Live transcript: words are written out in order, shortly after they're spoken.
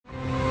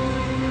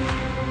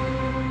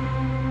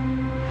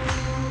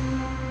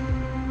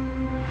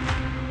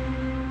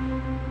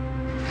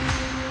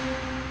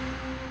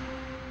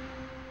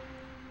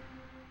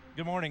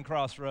Good morning,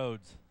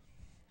 Crossroads.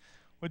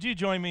 Would you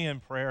join me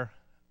in prayer?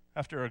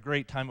 After a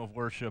great time of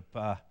worship,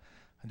 I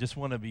just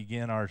want to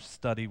begin our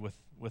study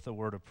with a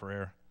word of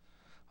prayer.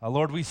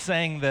 Lord, we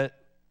sang that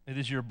it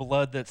is your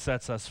blood that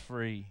sets us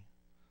free.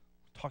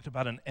 We talked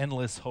about an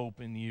endless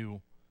hope in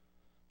you,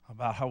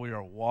 about how we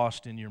are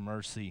washed in your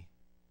mercy.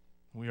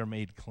 We are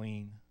made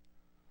clean.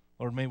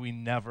 Lord, may we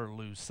never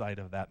lose sight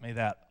of that. May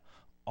that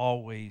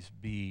always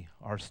be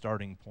our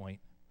starting point,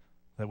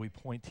 that we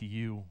point to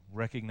you,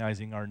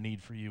 recognizing our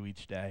need for you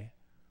each day.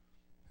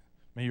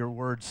 May your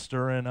word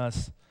stir in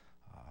us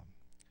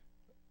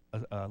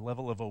a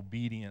level of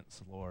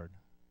obedience, Lord.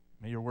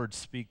 May your word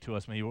speak to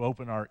us. May you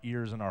open our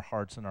ears and our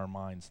hearts and our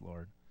minds,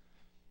 Lord.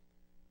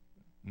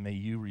 May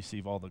you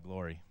receive all the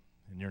glory.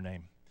 In your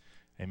name,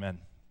 amen.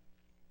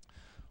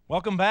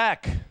 Welcome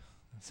back.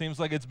 It seems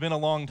like it's been a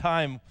long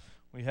time.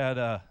 We had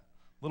a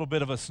little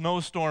bit of a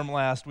snowstorm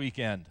last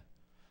weekend.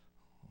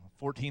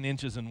 14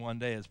 inches in one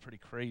day is pretty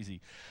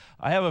crazy.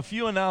 I have a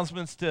few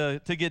announcements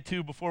to get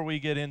to before we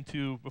get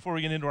into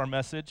our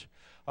message.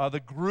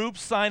 The group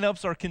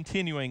sign-ups are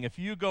continuing. If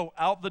you go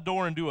out the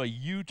door and do a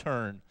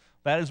U-turn,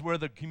 that is where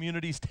the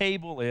community's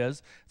table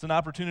is. It's an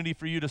opportunity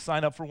for you to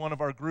sign up for one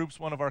of our groups,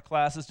 one of our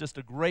classes. Just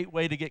a great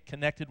way to get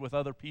connected with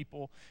other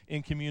people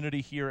in community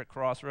here at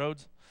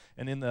Crossroads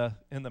and in the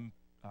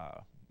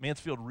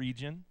Mansfield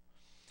region.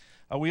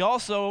 We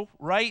also,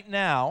 right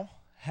now,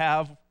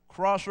 have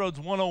Crossroads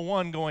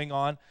 101 going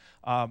on,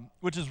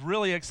 which is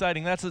really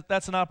exciting.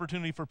 That's an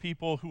opportunity for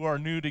people who are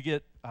new to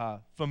get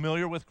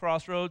familiar with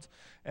Crossroads,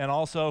 and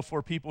also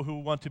for people who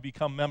want to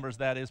become members.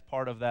 That is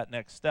part of that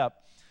next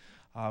step.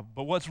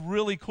 But what's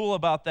really cool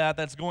about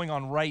that's going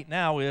on right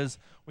now is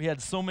we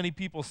had so many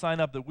people sign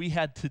up that we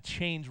had to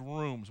change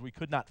rooms. We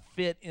could not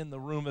fit in the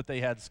room that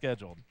they had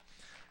scheduled.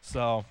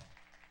 So,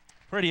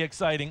 pretty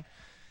exciting.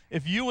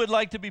 If you would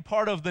like to be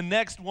part of the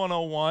next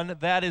 101,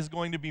 that is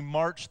going to be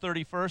March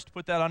 31st.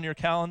 Put that on your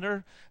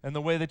calendar. And the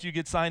way that you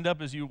get signed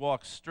up is you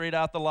walk straight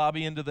out the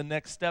lobby into the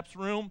Next Steps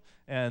room,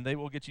 and they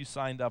will get you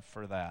signed up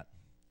for that.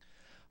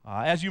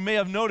 As you may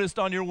have noticed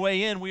on your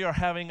way in, we are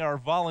having our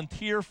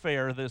volunteer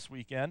fair this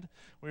weekend.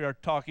 We are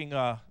talking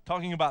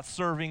about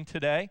serving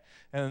today,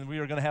 and we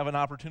are going to have an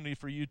opportunity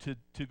for you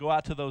to go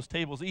out to those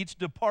tables. Each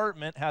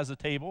department has a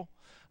table.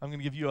 I'm going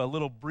to give you a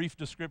little brief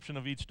description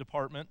of each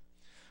department.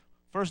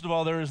 First of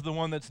all, there is the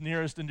one that's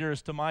nearest and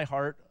dearest to my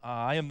heart.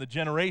 I am the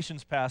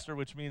generations pastor,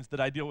 which means that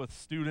I deal with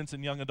students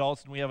and young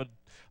adults, and we have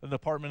a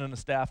department and a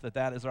staff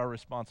that is our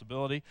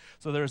responsibility.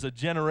 So there's a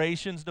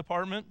generations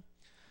department.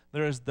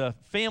 There's the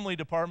family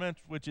department,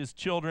 which is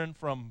children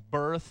from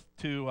birth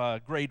to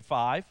grade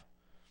 5.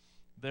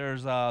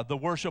 There's the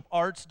worship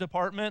arts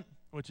department,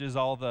 which is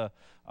all the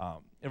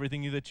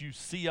everything that you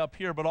see up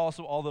here, but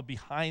also all the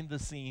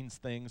behind-the-scenes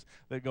things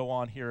that go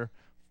on here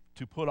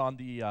to put on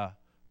the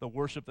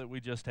worship that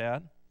we just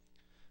had.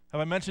 Have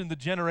I mentioned the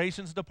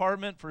generations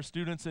department for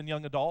students and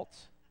young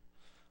adults?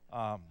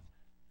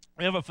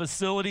 We have a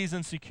facilities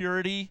and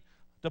security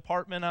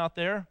department out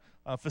there.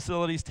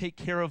 Facilities take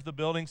care of the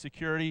building.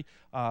 Security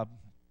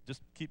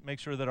just make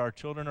sure that our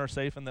children are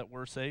safe and that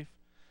we're safe.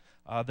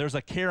 There's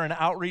a care and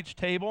outreach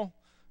table,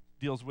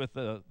 deals with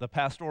the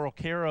pastoral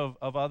care of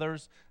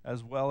others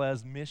as well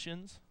as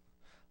missions.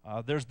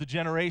 There's the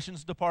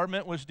generations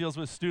department, which deals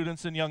with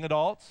students and young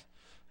adults.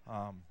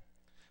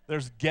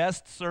 There's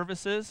guest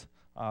services,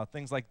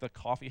 things like the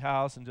coffee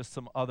house and just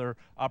some other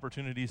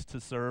opportunities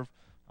to serve.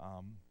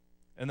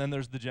 And then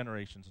there's the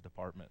generations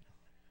department,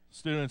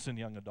 students and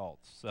young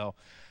adults. So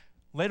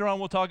later on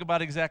we'll talk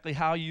about exactly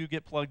how you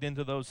get plugged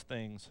into those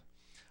things.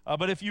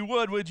 But if you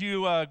would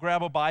you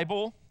grab a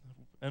Bible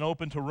and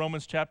open to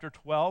Romans chapter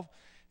 12.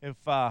 If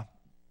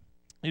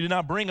you do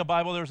not bring a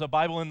Bible, there's a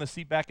Bible in the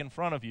seat back in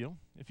front of you.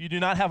 If you do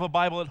not have a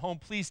Bible at home,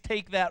 please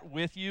take that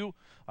with you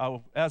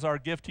as our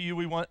gift to you.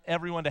 We want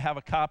everyone to have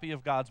a copy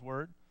of God's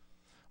Word.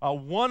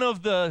 One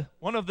of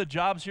the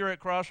jobs here at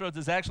Crossroads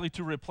is actually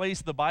to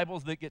replace the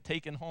Bibles that get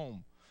taken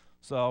home.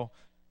 So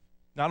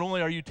not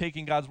only are you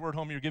taking God's Word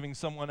home, you're giving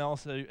someone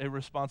else a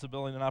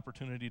responsibility and an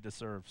opportunity to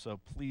serve. So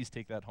please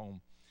take that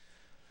home.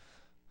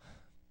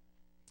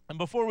 And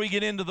before we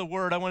get into the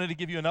Word, I wanted to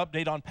give you an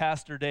update on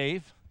Pastor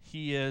Dave.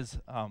 He is...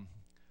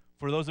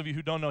 For those of you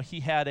who don't know,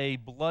 he had a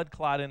blood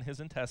clot in his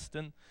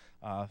intestine.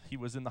 He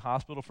was in the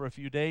hospital for a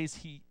few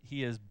days.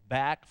 He is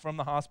back from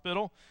the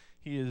hospital.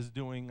 He is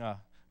doing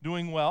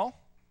well.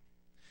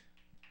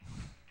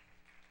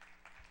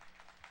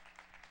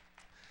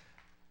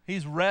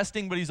 He's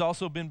resting, but he's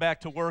also been back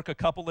to work a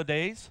couple of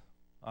days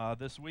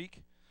this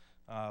week.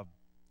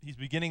 He's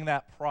beginning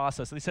that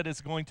process. They said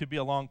it's going to be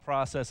a long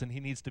process, and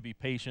he needs to be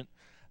patient.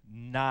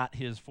 Not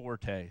his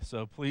forte.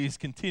 So please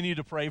continue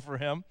to pray for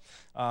him.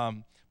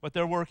 But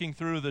they're working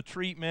through the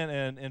treatment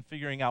and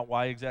figuring out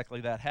why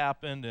exactly that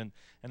happened, and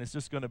it's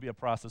just going to be a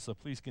process, so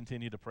please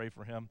continue to pray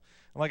for him.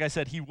 And like I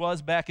said, he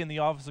was back in the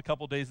office a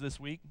couple days this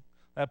week.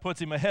 That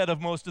puts him ahead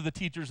of most of the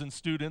teachers and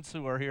students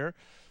who are here.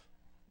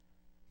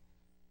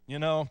 You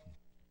know,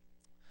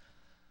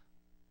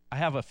 I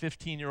have a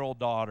 15-year-old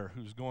daughter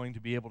who's going to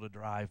be able to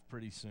drive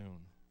pretty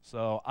soon.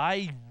 So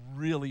I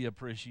really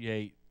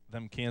appreciate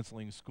them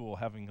canceling school,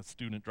 having a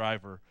student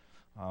driver.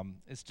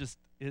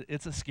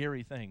 It's a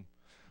scary thing.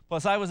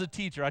 Plus, I was a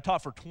teacher. I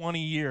taught for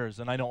 20 years,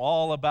 and I know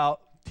all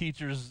about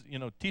teachers. You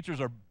know, teachers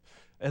are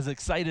as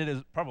excited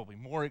as, probably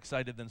more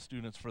excited than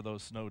students for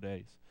those snow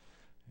days.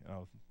 You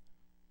know,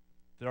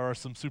 there are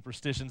some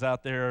superstitions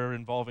out there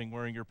involving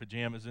wearing your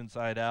pajamas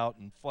inside out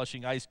and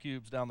flushing ice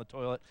cubes down the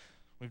toilet.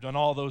 We've done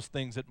all those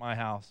things at my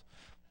house.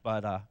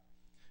 But,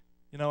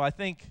 you know, I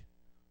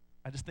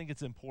just think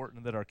it's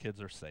important that our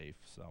kids are safe.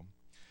 So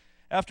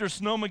after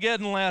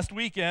Snowmageddon last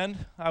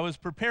weekend, I was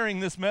preparing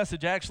this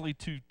message actually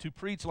to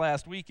preach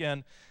last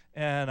weekend,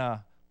 and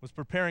was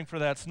preparing for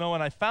that snow,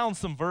 and I found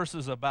some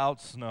verses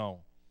about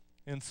snow.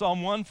 In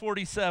Psalm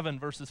 147,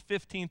 verses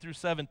 15 through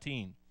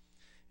 17,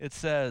 it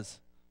says,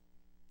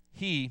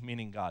 He,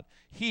 meaning God,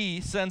 He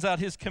sends out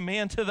His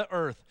command to the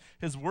earth.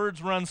 His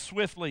words run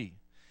swiftly.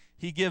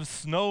 He gives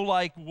snow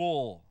like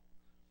wool.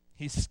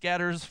 He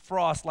scatters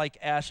frost like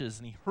ashes,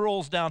 and He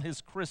hurls down His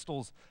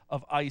crystals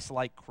of ice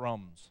like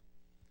crumbs.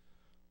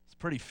 It's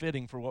pretty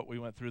fitting for what we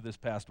went through this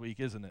past week,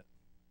 isn't it?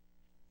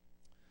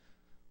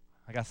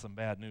 I got some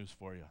bad news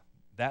for you.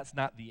 That's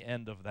not the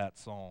end of that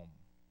psalm.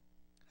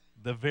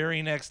 The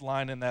very next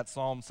line in that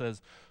psalm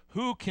says,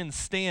 Who can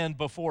stand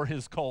before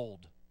His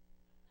cold?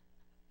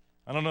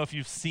 I don't know if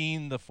you've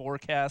seen the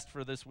forecast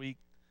for this week.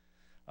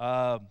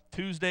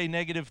 Tuesday,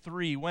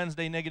 -3,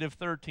 Wednesday,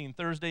 -13,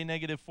 Thursday,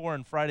 -4,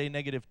 and Friday,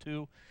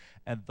 -2.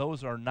 And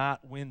those are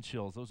not wind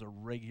chills. Those are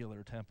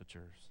regular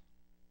temperatures.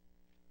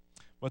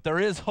 But there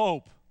is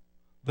hope.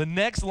 The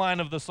next line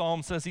of the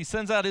psalm says He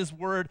sends out His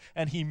word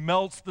and He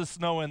melts the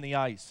snow and the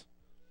ice.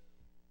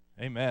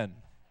 Amen.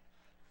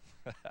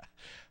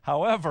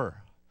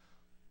 However,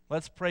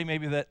 let's pray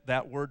maybe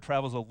that word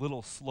travels a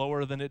little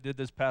slower than it did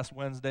this past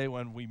Wednesday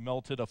when we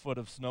melted a foot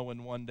of snow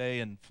in one day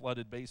and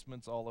flooded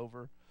basements all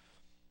over.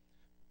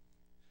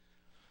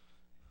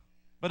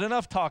 But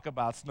enough talk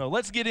about snow.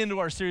 Let's get into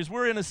our series.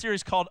 We're in a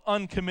series called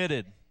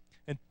Uncommitted.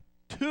 And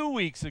 2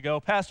 weeks ago,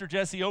 Pastor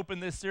Jesse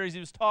opened this series. He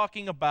was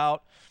talking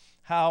about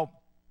how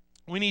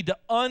we need to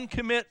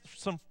uncommit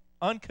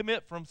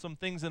from some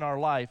things in our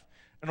life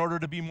in order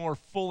to be more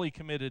fully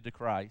committed to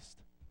Christ.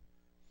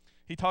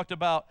 He talked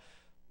about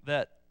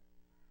that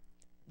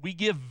we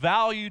give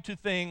value to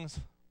things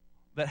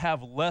that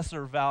have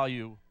lesser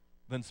value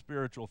than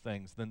spiritual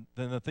things, than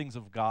the things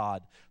of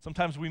God.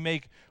 Sometimes we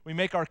make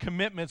our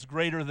commitments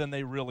greater than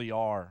they really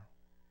are.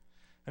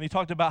 And he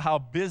talked about how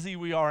busy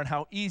we are and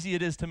how easy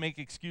it is to make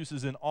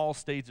excuses in all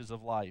stages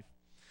of life.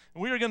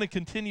 And we are going to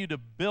continue to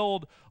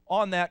build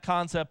on that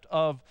concept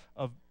of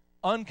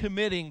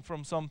uncommitting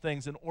from some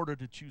things in order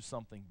to choose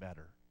something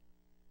better.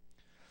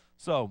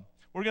 So,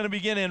 we're going to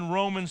begin in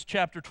Romans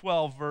chapter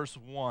 12, verse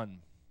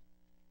 1.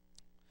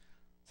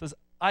 It says,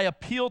 I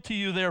appeal to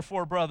you,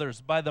 therefore,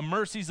 brothers, by the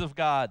mercies of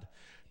God,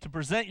 to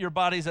present your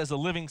bodies as a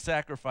living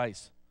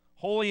sacrifice,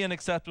 holy and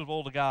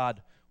acceptable to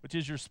God, which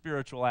is your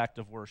spiritual act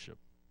of worship.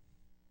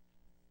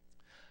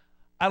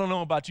 I don't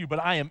know about you, but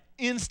I am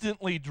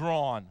instantly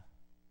drawn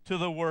to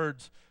the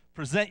words,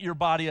 present your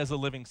body as a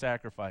living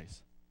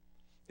sacrifice.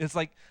 It's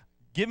like,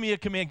 give me a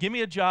command, give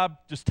me a job,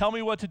 just tell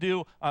me what to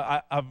do.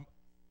 I'm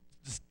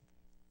just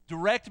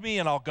direct me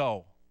and I'll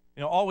go.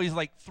 You know, always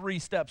like 3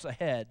 steps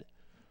ahead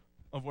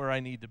of where I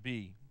need to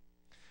be.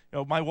 You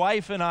know, my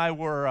wife and I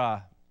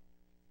were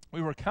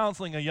we were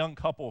counseling a young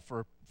couple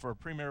for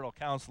premarital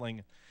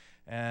counseling,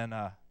 and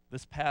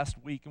this past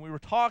week, and we were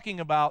talking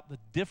about the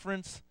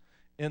difference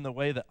in the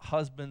way that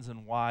husbands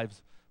and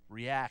wives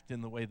react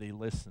in the way they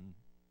listen.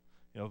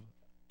 You know,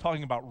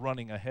 talking about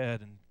running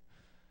ahead, and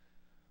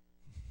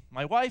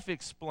my wife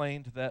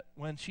explained that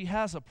when she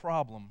has a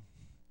problem,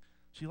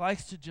 she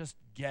likes to just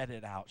get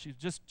it out. She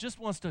just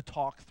wants to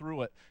talk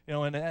through it, you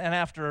know, and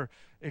after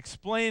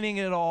explaining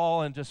it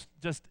all and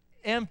just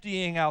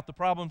emptying out the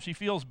problem, she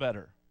feels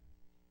better.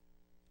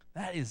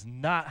 That is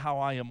not how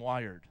I am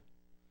wired.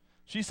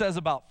 She says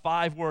about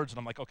 5 words, and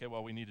I'm like, okay,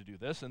 well, we need to do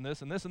this and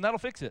this and this, and that'll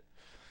fix it.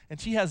 And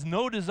she has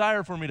no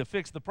desire for me to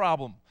fix the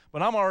problem,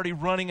 but I'm already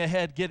running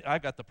ahead.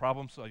 I've got the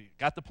problem, so you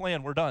got the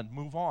plan, we're done,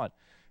 move on.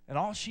 And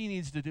all she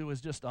needs to do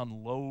is just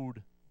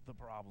unload the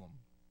problem.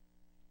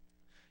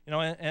 You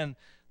know, and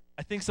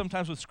I think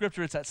sometimes with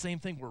Scripture, it's that same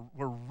thing.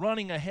 We're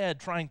running ahead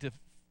trying to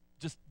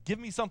just give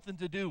me something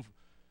to do.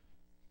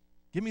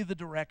 Give me the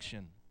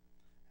direction.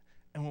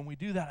 And when we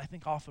do that, I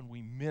think often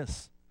we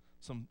miss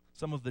some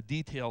of the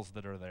details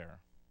that are there.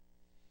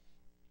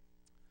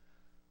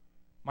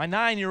 My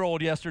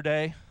 9-year-old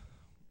yesterday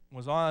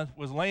was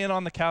laying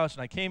on the couch,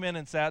 and I came in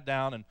and sat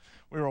down, and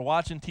we were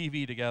watching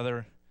TV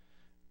together,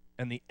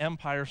 and The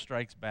Empire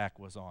Strikes Back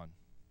was on.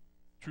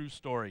 True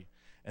story.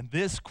 And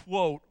this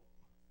quote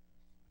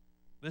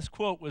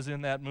was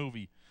in that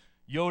movie.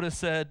 Yoda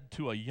said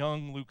of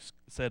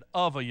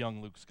a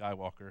young Luke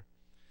Skywalker,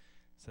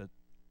 said,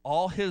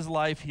 all his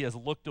life he has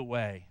looked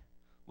away,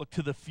 looked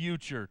to the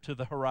future, to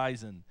the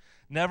horizon,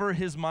 never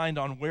his mind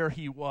on where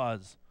he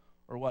was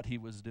or what he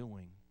was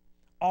doing,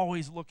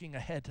 always looking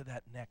ahead to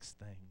that next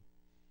thing.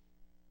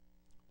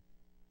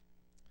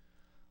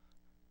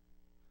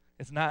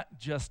 It's not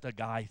just a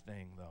guy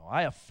thing, though.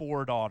 I have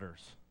 4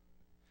 daughters,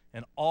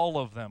 and all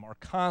of them are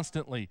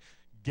constantly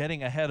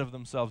getting ahead of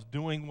themselves,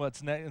 doing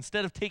what's next,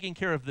 instead of taking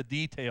care of the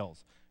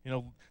details,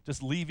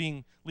 just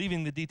leaving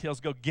the details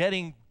go,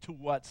 getting to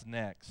what's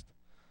next.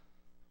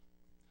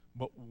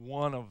 But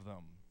one of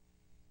them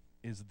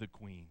is the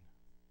queen.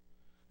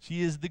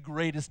 She is the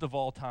greatest of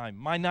all time.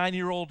 My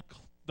 9-year-old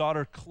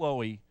daughter,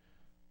 Chloe,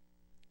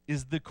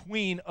 is the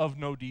queen of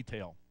no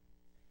detail.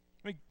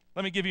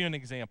 Let me give you an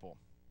example.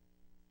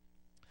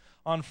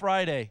 On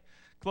Friday,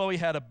 Chloe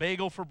had a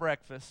bagel for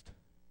breakfast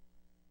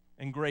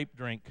and grape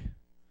drink.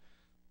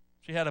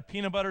 She had a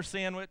peanut butter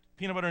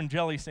and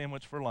jelly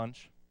sandwich for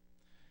lunch.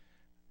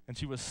 And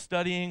she was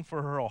studying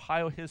for her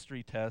Ohio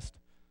history test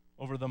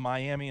over the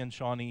Miami and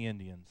Shawnee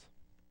Indians.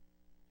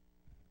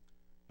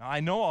 Now,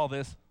 I know all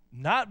this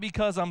not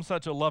because I'm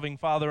such a loving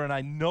father and I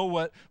know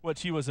what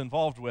she was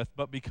involved with,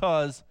 but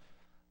because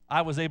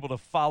I was able to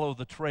follow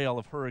the trail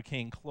of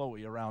Hurricane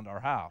Chloe around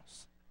our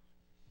house.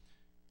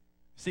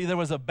 See, there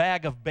was a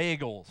bag of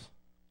bagels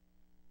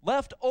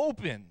left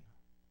open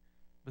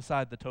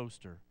beside the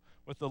toaster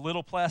with a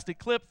little plastic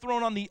clip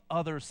thrown on the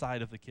other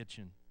side of the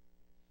kitchen.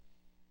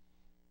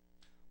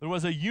 There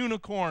was a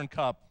unicorn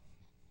cup.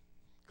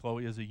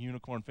 Chloe is a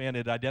unicorn fan.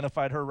 It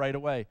identified her right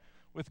away.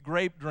 With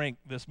grape drink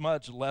this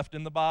much left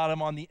in the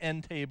bottom on the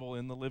end table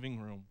in the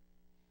living room.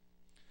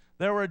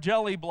 There were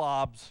jelly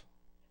blobs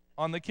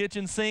on the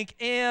kitchen sink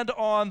and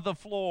on the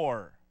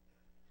floor.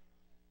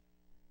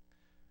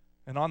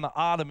 And on the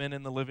ottoman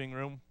in the living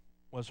room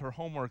was her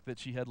homework that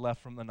she had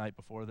left from the night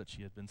before that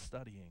she had been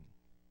studying.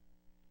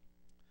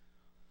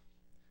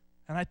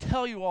 And I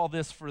tell you all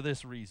this for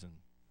this reason.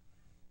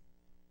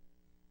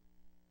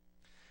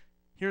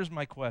 Here's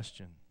my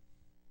question.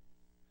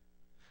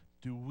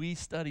 Do we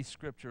study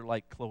Scripture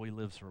like Chloe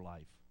lives her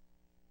life?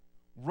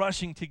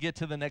 Rushing to get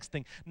to the next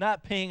thing,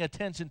 not paying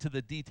attention to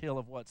the detail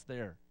of what's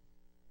there.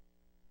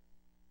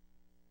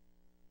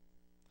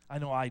 I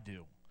know I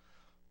do.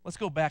 Let's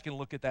go back and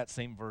look at that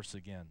same verse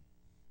again.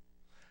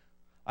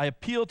 I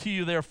appeal to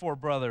you, therefore,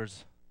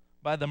 brothers,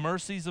 by the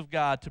mercies of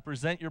God, to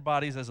present your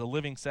bodies as a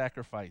living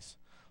sacrifice,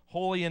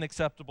 holy and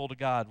acceptable to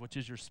God, which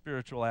is your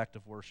spiritual act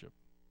of worship.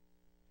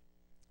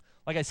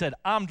 Like I said,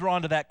 I'm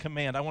drawn to that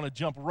command. I want to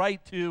jump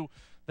right to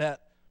that,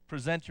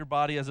 present your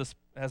body as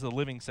a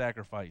living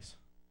sacrifice.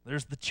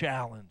 There's the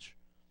challenge.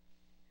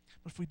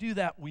 But if we do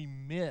that, we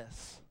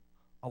miss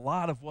a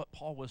lot of what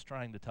Paul was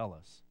trying to tell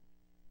us.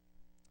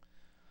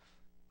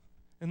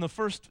 In the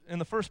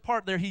first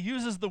part there, he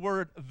uses the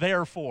word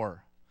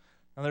therefore.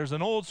 Now there's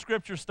an old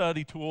scripture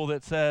study tool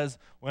that says,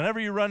 whenever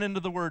you run into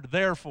the word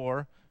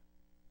therefore,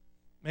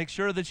 make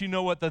sure that you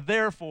know what the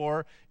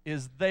therefore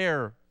is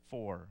there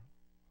for.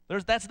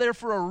 That's there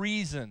for a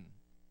reason.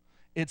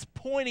 It's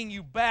pointing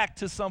you back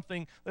to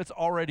something that's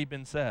already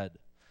been said.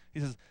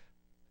 He says,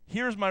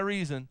 here's my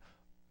reason.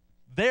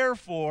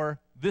 Therefore,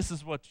 this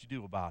is what you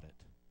do about it.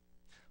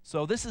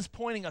 So this is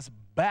pointing us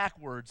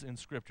backwards in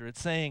Scripture.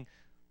 It's saying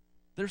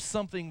there's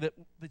something that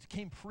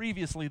came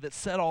previously that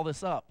set all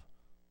this up.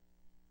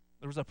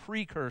 There was a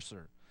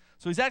precursor.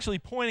 So he's actually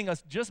pointing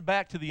us just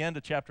back to the end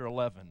of chapter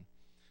 11.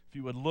 If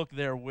you would look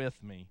there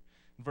with me,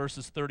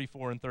 verses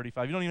 34 and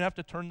 35. You don't even have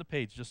to turn the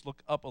page. Just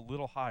look up a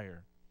little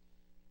higher.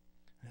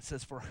 It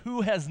says, for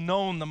who has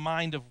known the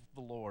mind of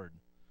the Lord?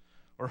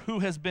 Or who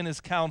has been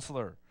his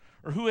counselor?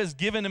 Or who has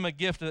given him a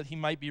gift that he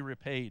might be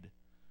repaid?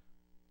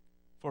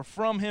 For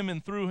from him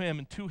and through him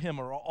and to him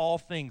are all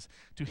things.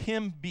 To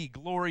him be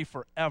glory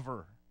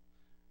forever.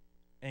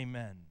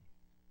 Amen.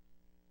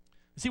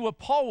 You see, what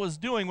Paul was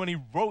doing when he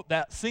wrote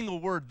that single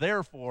word,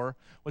 therefore,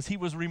 was he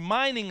was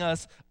reminding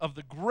us of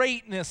the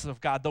greatness of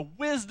God, the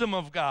wisdom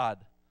of God,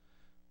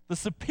 the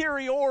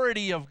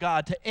superiority of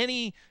God to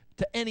any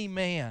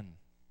man,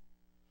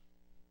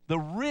 the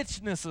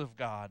richness of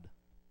God,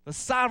 the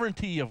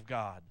sovereignty of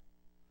God,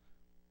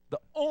 the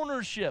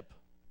ownership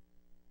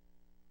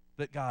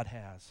that God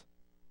has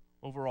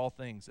over all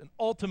things, and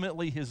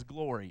ultimately his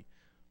glory.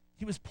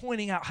 He was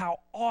pointing out how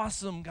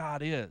awesome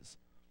God is.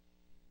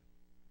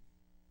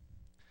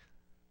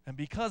 And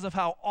because of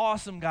how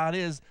awesome God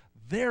is,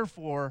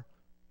 therefore,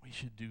 we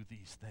should do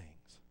these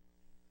things.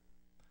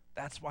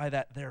 That's why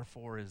that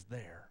therefore is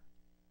there,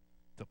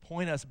 to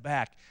point us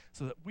back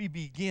so that we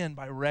begin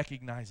by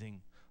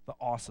recognizing the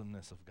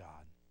awesomeness of God.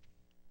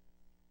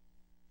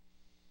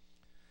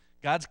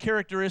 God's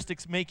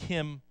characteristics make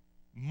him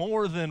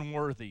more than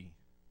worthy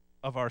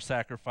of our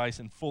sacrifice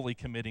and fully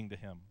committing to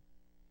him.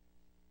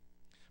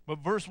 But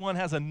verse 1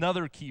 has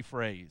another key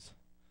phrase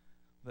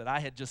that I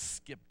had just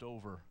skipped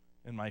over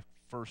in my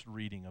first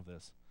reading of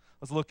this.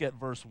 Let's look at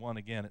verse 1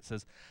 again. It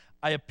says,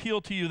 I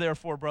appeal to you,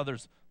 therefore,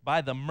 brothers,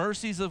 by the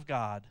mercies of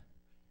God,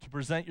 to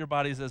present your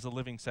bodies as a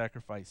living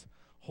sacrifice,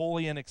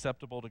 holy and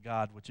acceptable to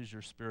God, which is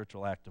your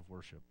spiritual act of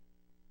worship.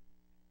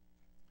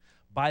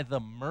 By the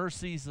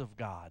mercies of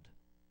God.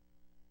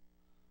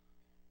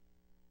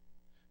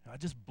 I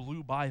just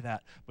blew by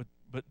that, but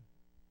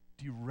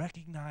do you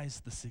recognize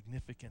the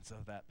significance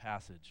of that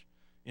passage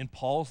in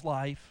Paul's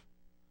life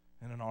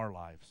and in our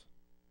lives?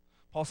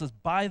 Paul says,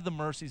 by the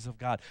mercies of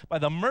God. By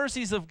the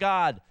mercies of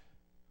God,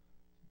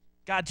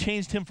 God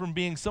changed him from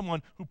being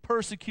someone who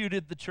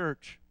persecuted the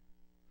church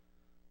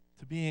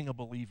to being a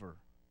believer.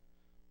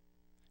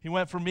 He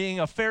went from being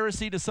a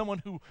Pharisee to someone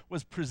who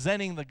was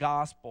presenting the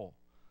gospel,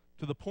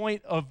 to the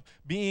point of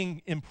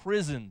being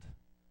imprisoned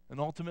and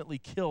ultimately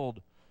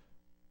killed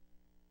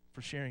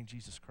for sharing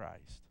Jesus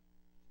Christ.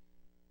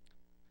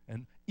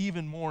 And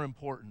even more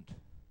important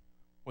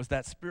was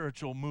that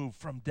spiritual move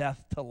from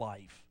death to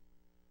life.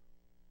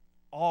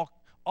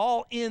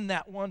 All in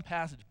that one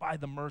passage, by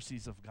the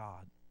mercies of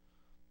God.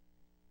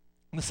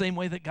 In the same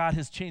way that God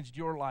has changed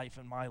your life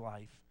and my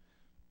life.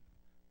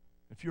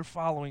 If you're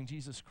following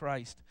Jesus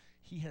Christ,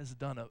 he has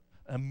done an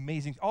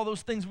amazing, all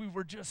those things we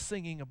were just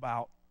singing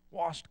about,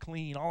 washed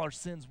clean, all our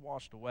sins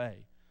washed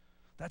away.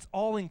 That's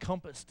all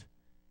encompassed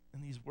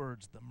in these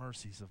words, the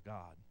mercies of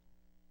God.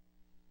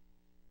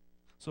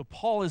 So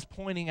Paul is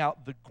pointing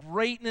out the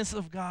greatness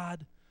of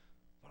God,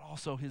 but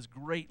also his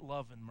great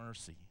love and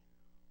mercy.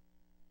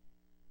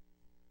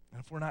 And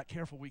if we're not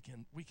careful, we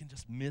can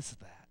just miss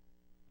that.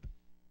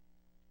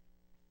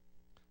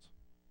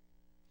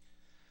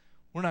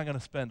 We're not going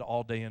to spend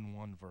all day in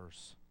one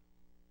verse.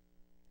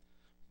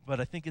 But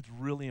I think it's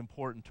really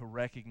important to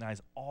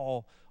recognize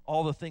all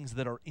the things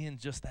that are in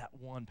just that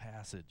one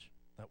passage,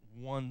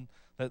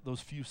 those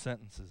few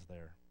sentences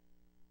there.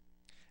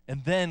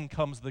 And then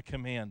comes the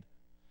command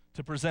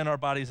to present our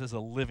bodies as a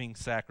living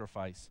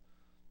sacrifice,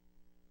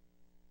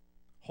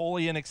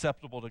 holy and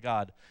acceptable to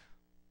God.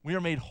 We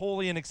are made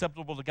holy and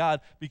acceptable to God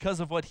because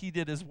of what he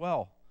did as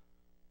well.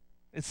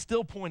 It's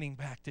still pointing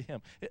back to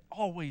him. It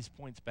always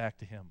points back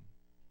to him.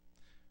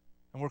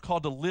 And we're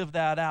called to live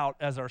that out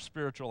as our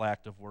spiritual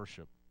act of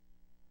worship.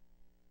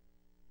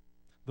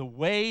 The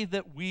way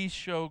that we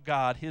show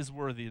God his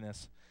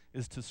worthiness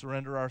is to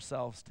surrender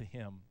ourselves to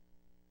him.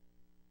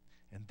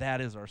 And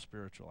that is our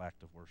spiritual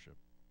act of worship.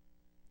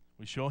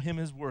 We show him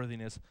his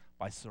worthiness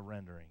by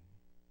surrendering.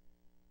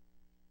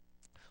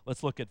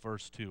 Let's look at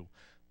verse 2.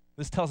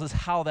 This tells us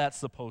how that's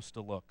supposed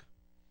to look,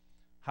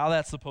 how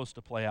that's supposed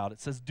to play out. It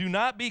says, do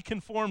not be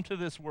conformed to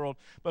this world,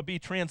 but be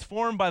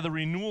transformed by the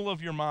renewal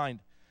of your mind,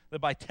 that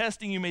by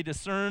testing you may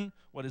discern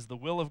what is the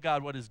will of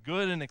God, what is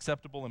good and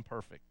acceptable and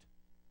perfect.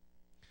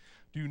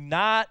 Do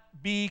not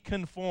be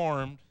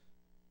conformed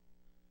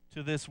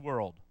to this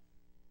world.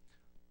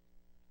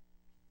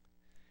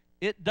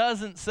 It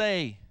doesn't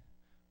say,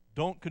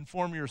 don't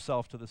conform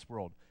yourself to this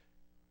world.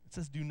 It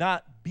says, do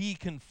not be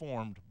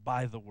conformed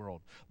by the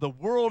world. The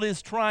world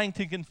is trying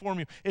to conform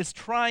you. It's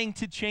trying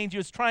to change you.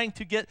 It's trying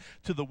to get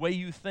to the way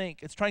you think.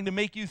 It's trying to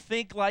make you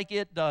think like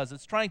it does.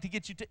 It's trying to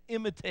get you to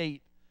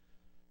imitate.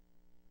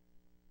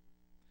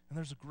 And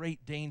there's a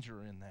great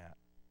danger in that.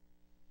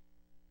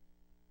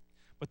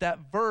 But that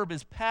verb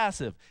is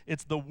passive.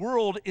 It's the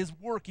world is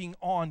working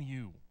on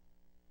you.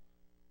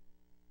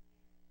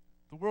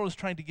 The world is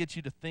trying to get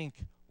you to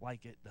think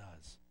like it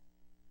does.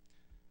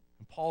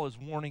 And Paul is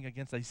warning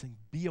against that. He's saying,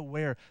 be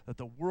aware that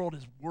the world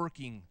is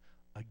working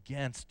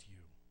against you.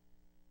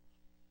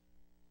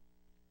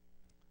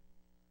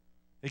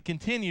 It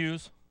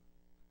continues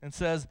and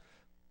says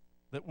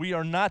that we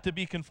are not to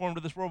be conformed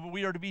to this world, but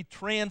we are to be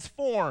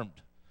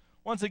transformed.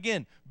 Once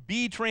again,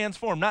 be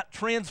transformed, not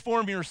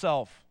transform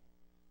yourself.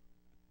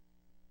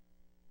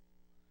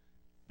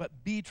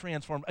 But be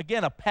transformed.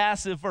 Again, a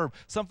passive verb,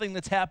 something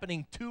that's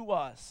happening to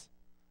us,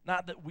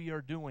 not that we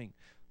are doing.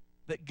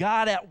 That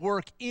God at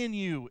work in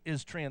you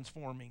is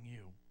transforming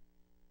you.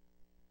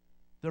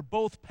 They're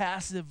both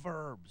passive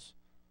verbs.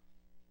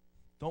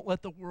 Don't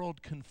let the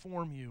world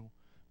conform you.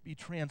 Be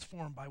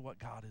transformed by what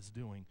God is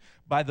doing,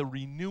 by the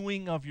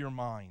renewing of your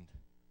mind.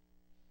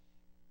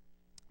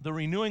 The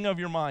renewing of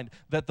your mind,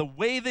 that the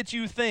way that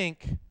you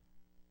think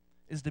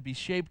is to be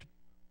shaped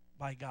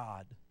by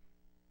God.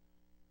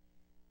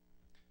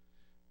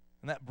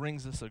 And that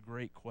brings us a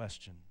great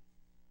question.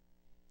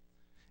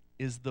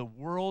 Is the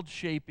world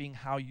shaping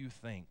how you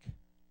think?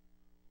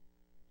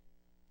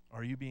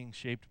 Are you being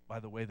shaped by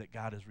the way that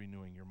God is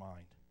renewing your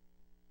mind?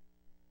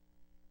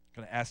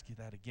 I'm going to ask you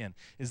that again.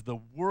 Is the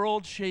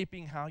world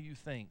shaping how you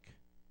think?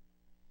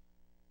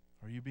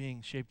 Are you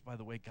being shaped by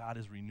the way God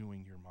is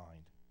renewing your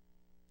mind?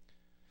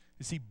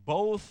 You see,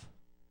 both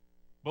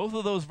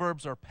of those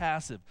verbs are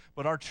passive,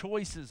 but our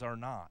choices are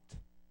not.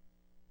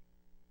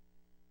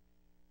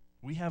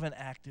 We have an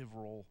active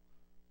role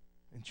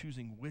in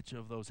choosing which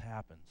of those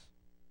happens.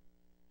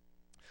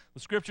 The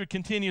scripture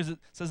continues, it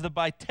says that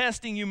by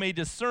testing you may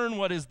discern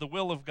what is the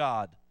will of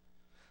God.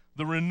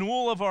 The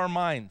renewal of our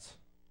minds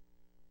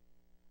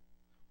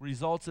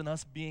results in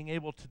us being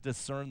able to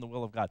discern the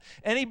will of God.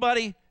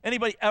 Anybody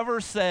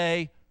ever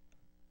say,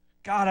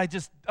 God,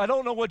 I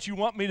don't know what you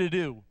want me to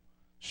do.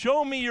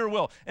 Show me your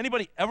will.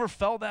 Anybody ever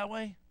felt that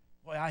way?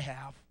 Boy, I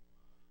have.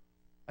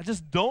 I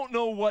just don't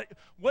know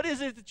what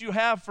is it that you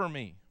have for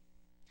me.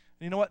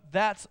 And you know what?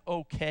 That's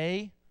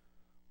okay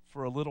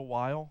for a little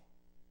while.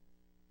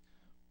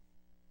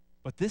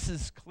 But this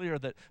is clear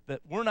that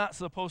we're not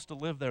supposed to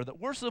live there, that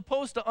we're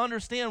supposed to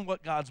understand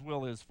what God's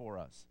will is for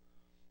us.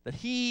 That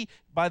he,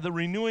 by the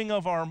renewing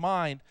of our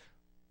mind,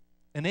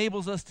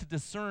 enables us to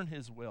discern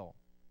his will.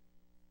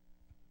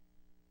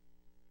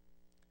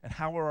 And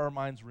how are our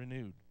minds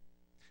renewed?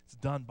 It's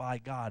done by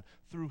God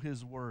through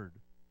his word,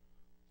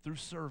 through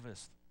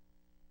service,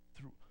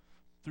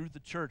 through the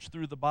church,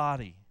 through the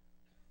body.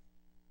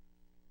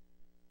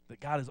 That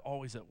God is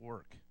always at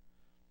work.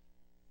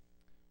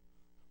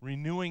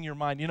 Renewing your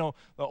mind. You know,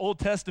 the Old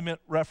Testament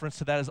reference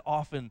to that is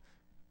often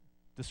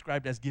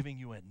described as giving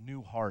you a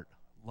new heart.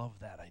 Love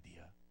that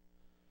idea.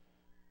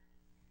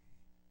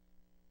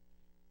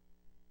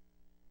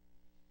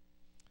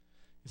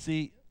 You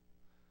see,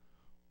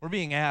 we're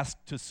being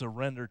asked to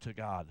surrender to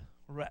God.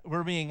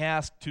 We're being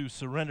asked to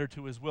surrender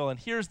to his will. And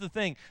here's the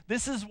thing.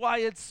 This is why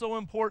it's so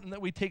important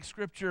that we take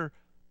Scripture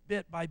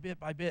bit by bit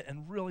by bit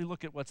and really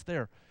look at what's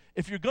there.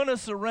 If you're going to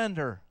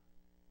surrender,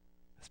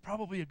 it's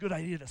probably a good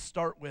idea to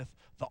start with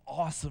the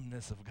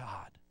awesomeness of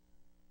God.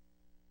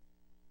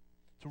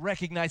 To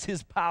recognize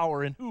his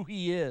power and who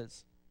he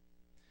is.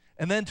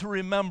 And then to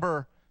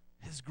remember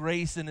his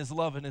grace and his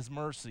love and his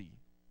mercy.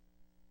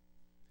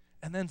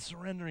 And then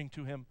surrendering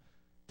to him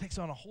takes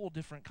on a whole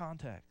different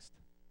context.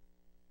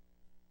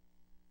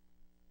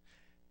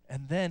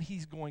 And then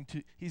he's going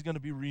to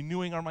be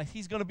renewing our minds.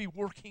 He's going to be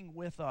working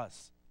with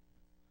us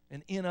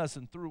and in us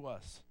and through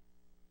us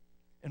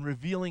and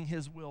revealing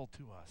his will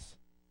to us.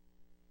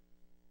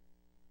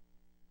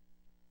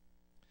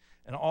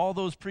 And all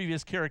those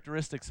previous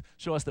characteristics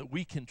show us that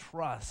we can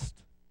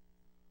trust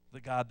the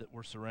God that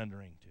we're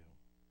surrendering to.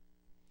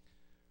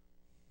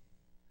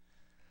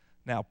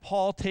 Now,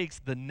 Paul takes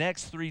the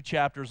next 3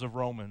 chapters of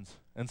Romans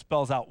and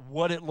spells out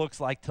what it looks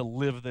like to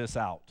live this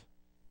out.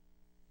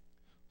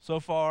 So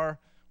far,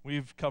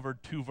 we've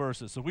covered 2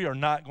 verses, so we are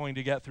not going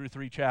to get through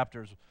 3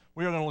 chapters.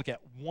 We are going to look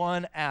at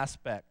one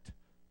aspect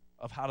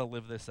of how to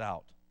live this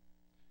out,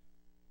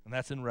 and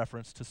that's in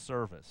reference to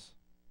service.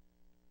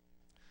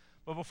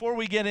 But before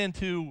we get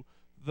into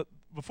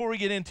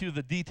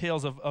the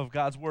details of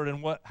God's word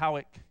and how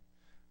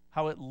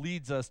it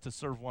leads us to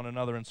serve one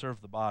another and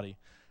serve the body,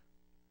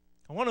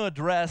 I want to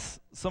address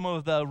some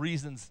of the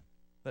reasons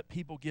that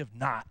people give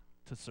not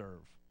to serve.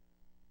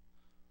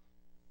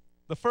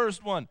 The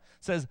first one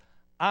says,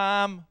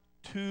 I'm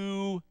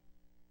too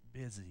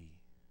busy.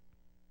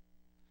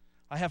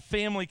 I have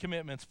family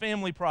commitments,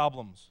 family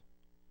problems,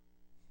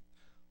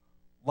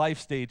 life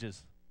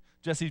stages.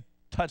 Jesse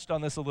touched on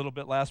this a little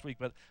bit last week,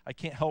 but I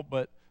can't help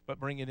but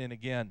bring it in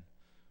again.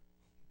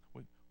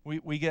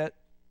 We get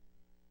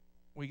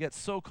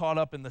so caught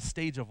up in the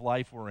stage of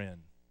life we're in.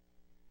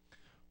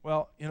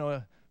 Well,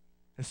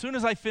 as soon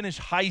as I finish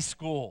high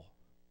school,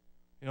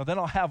 then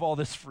I'll have all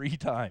this free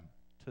time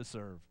to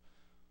serve.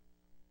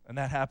 And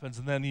that happens,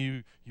 and then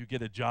you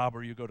get a job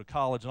or you go to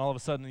college, and all of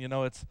a sudden,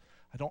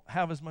 I don't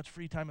have as much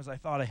free time as I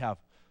thought I have.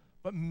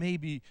 But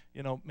maybe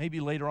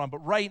later on.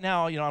 But right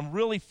now, I'm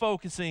really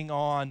focusing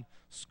on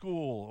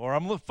school, or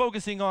I'm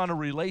focusing on a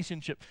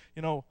relationship.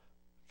 Got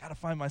to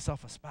find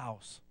myself a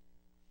spouse.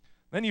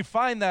 Then you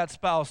find that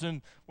spouse,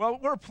 and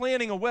we're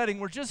planning a wedding.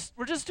 We're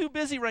just too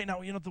busy right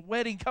now. The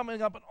wedding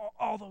coming up, and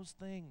all those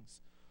things,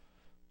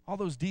 all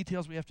those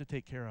details we have to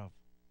take care of.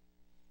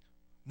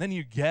 And then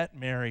you get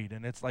married,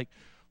 and it's like,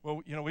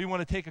 we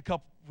want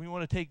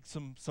to take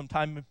some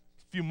time, a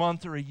few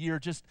months or a year,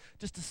 just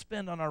to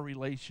spend on our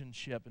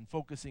relationship and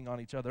focusing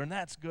on each other, and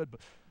that's good.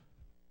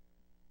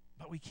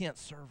 But we can't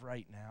serve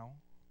right now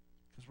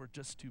because we're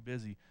just too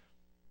busy.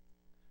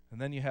 And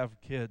then you have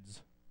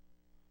kids.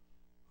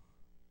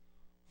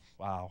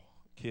 Wow,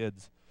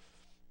 kids.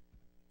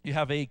 You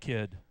have a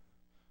kid,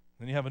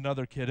 then you have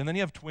another kid, and then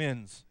you have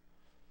twins.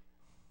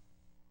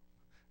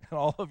 And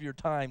all of your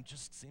time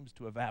just seems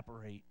to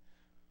evaporate.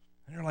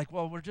 And you're like,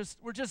 we're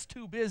just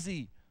too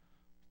busy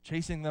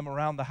chasing them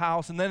around the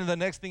house. And then the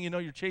next thing you know,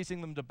 you're chasing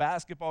them to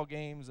basketball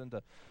games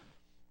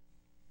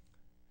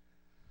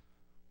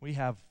We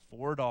have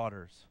 4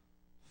 daughters,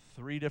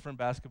 3 different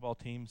basketball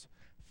teams,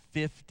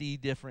 50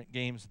 different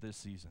games this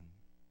season.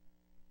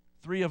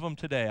 3 of them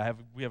today.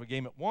 We have a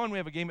game at 1, we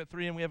have a game at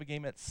 3, and we have a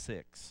game at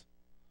 6.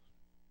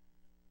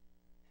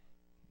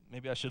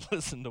 Maybe I should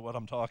listen to what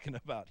I'm talking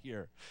about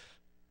here.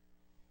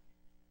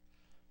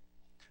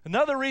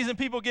 Another reason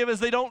people give is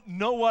they don't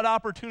know what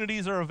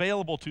opportunities are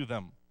available to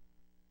them.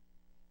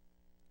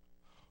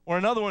 Or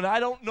another one, I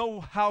don't know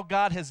how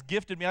God has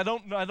gifted me. I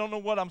don't know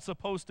what I'm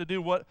supposed to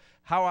do,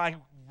 how I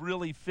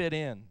really fit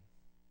in.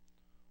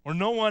 Or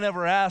no one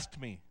ever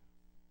asked me.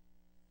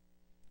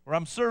 Or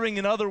I'm serving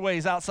in other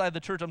ways outside the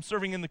church. I'm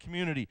serving in the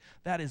community.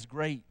 That is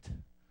great.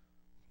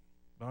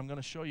 But I'm going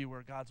to show you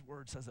where God's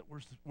word says that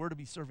we're to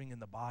be serving in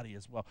the body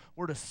as well.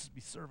 We're to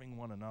be serving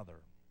one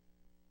another.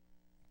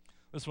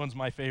 This one's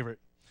my favorite.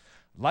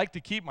 I'd like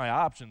to keep my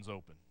options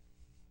open.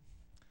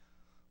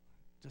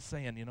 Just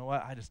saying, you know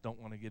what? I just don't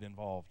want to get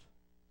involved.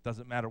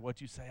 Doesn't matter what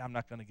you say, I'm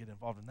not going to get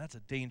involved. And that's a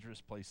dangerous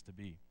place to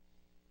be.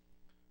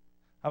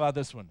 How about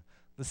this one?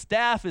 The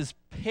staff is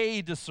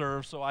paid to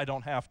serve, so I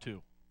don't have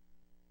to.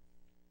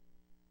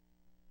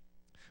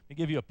 Let me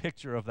give you a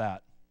picture of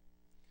that.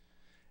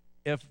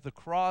 If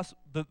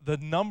the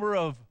number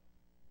of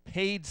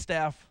paid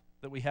staff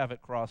that we have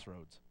at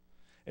Crossroads,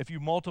 If you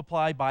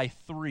multiply by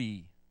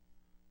 3,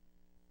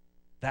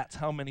 that's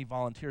how many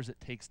volunteers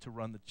it takes to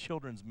run the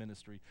children's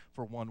ministry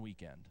for one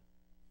weekend.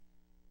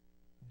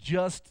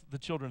 Just the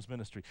children's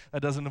ministry.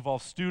 That doesn't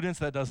involve students.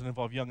 That doesn't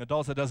involve young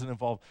adults. That doesn't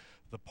involve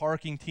the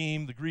parking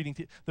team, the greeting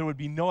team. There would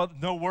be no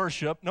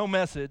worship, no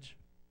message.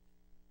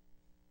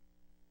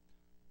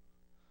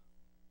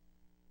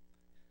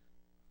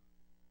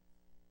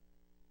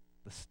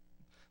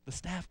 The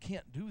staff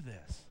can't do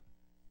this.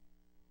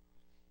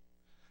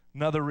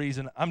 Another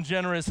reason, I'm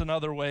generous in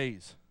other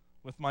ways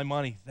with my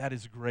money. That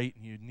is great,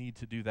 and you need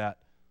to do that.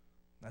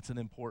 That's an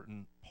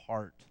important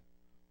part.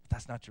 But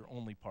that's not your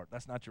only part.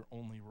 That's not your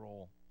only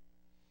role.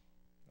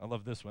 I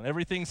love this one.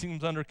 Everything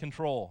seems under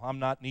control. I'm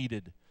not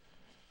needed.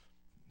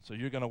 So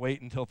you're going to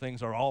wait until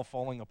things are all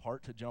falling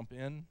apart to jump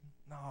in?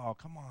 No,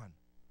 come on.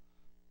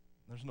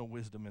 There's no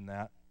wisdom in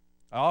that.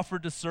 I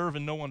offered to serve,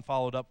 and no one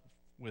followed up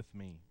with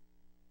me.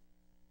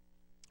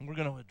 And we're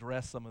going to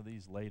address some of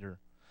these later.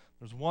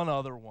 There's one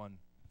other one.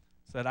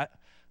 Said, I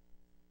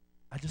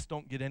just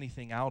don't get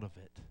anything out of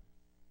it.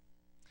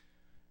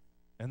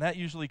 And that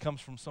usually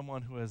comes from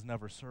someone who has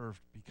never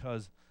served,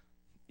 because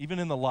even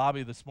in the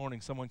lobby this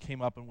morning, someone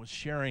came up and was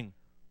sharing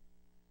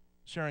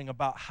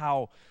about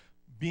how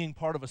being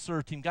part of a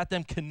serve team got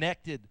them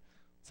connected.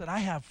 Said, I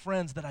have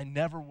friends that I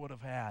never would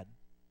have had.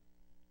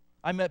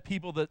 I met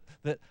people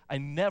that I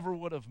never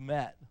would have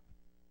met,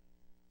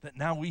 that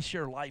now we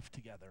share life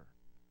together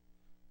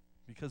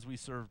because we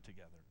serve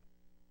together.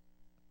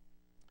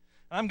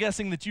 I'm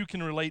guessing that you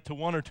can relate to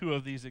one or two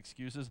of these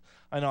excuses.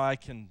 I know I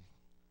can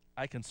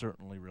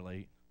certainly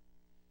relate.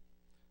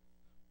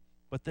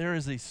 But there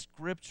is a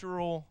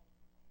scriptural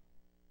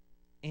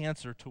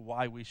answer to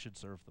why we should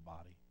serve the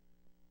body.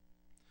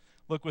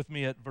 Look with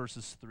me at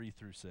verses 3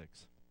 through 6. It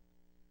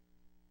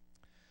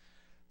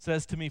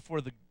says to me,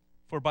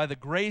 For by the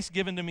grace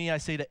given to me, I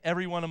say to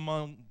everyone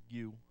among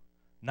you,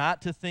 not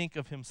to think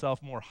of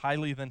himself more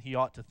highly than he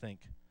ought to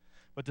think,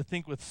 but to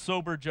think with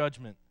sober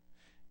judgment,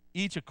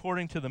 each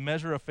according to the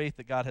measure of faith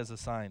that God has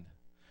assigned.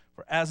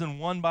 For as in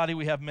one body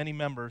we have many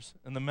members,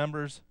 and the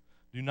members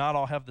do not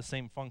all have the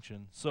same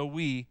function, so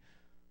we,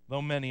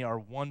 though many, are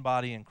one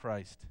body in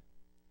Christ,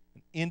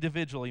 and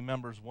individually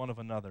members one of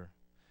another,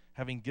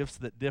 having gifts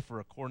that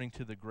differ according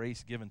to the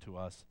grace given to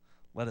us.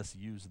 Let us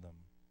use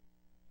them.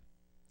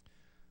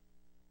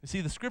 You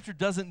see, the scripture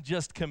doesn't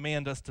just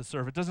command us to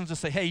serve. It doesn't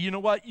just say, hey, you know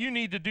what? You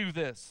need to do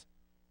this.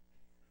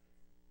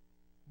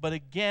 But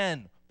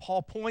again,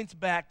 Paul points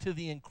back to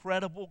the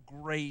incredible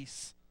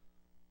grace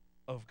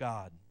of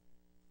God.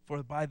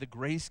 For by the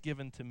grace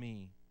given to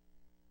me,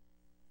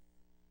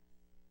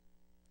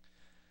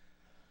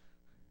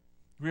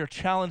 we are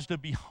challenged to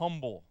be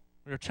humble.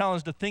 We are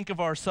challenged to think of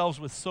ourselves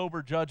with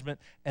sober judgment,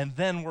 and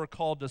then we're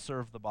called to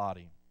serve the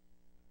body.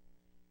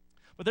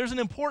 But there's an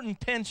important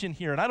tension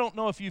here, and I don't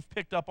know if you've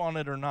picked up on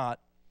it or not,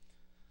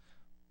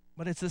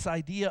 but it's this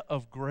idea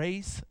of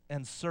grace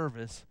and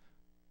service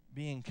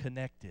being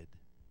connected.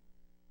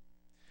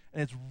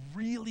 And it's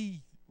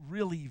really,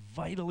 really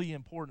vitally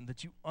important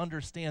that you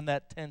understand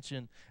that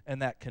tension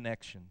and that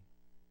connection.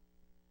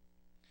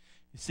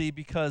 You see,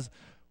 because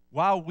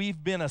while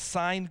we've been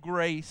assigned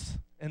grace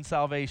and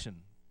salvation,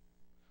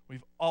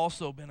 we've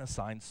also been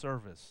assigned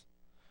service.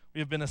 We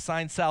have been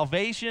assigned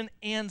salvation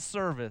and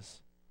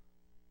service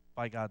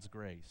by God's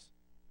grace.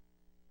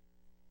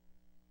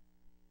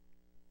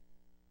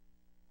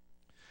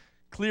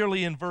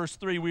 Clearly in verse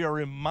 3, we are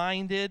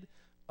reminded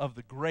of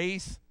the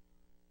grace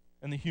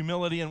and the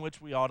humility in which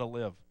we ought to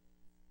live.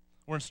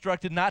 We're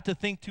instructed not to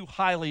think too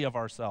highly of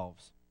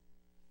ourselves.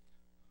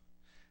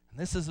 And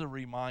this is a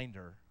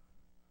reminder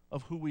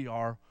of who we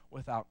are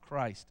without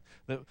Christ.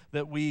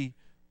 That we're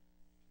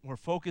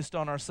focused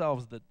on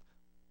ourselves, that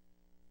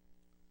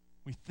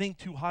we think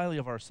too highly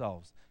of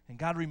ourselves. And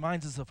God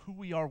reminds us of who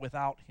we are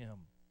without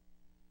Him.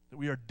 That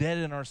we are dead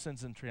in our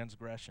sins and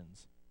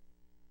transgressions.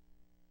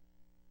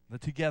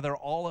 That together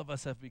all of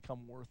us have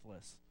become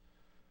worthless.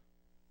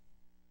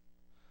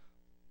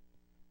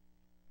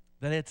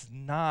 That it's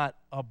not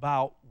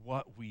about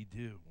what we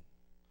do.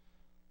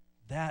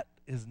 That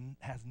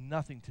has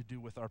nothing to do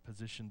with our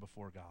position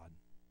before God.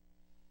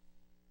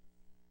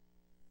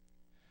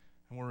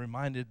 And we're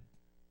reminded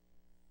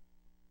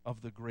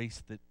of the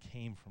grace that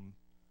came from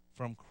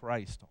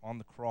Christ on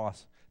the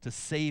cross to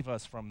save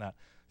us from that.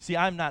 See,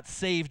 I'm not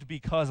saved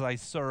because I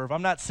serve.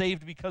 I'm not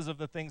saved because of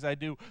the things I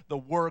do, the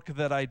work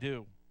that I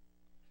do.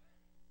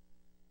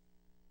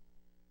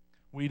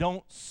 We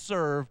don't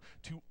serve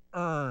to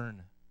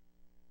earn.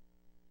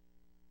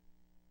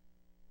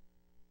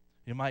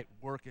 You might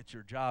work at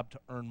your job to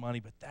earn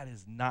money, but that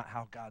is not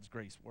how God's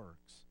grace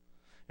works.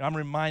 And I'm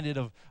reminded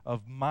of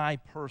my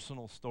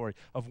personal story,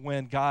 of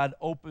when God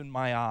opened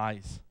my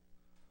eyes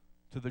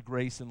to the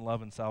grace and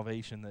love and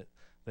salvation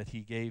that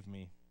He gave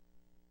me.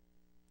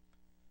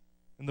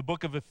 In the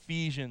book of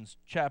Ephesians,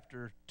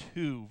 chapter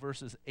 2,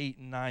 verses 8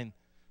 and 9,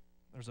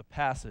 there's a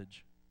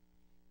passage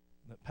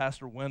that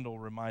Pastor Wendell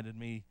reminded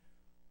me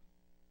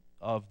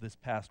of this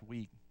past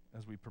week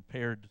as we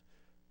prepared,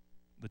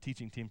 the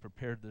teaching team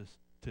prepared this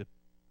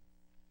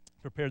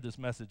prepared this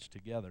message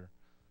together.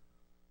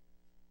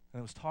 And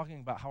it was talking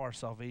about how our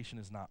salvation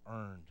is not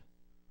earned.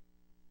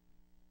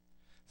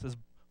 It says,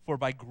 "For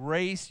by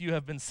grace you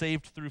have been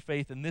saved through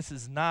faith, and this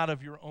is not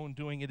of your own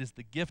doing. It is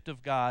the gift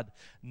of God,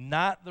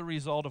 not the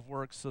result of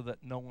works, so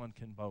that no one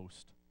can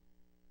boast."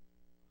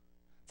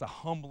 It's a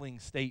humbling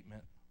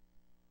statement.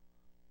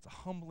 It's a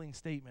humbling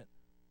statement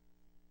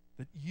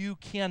that you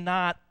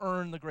cannot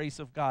earn the grace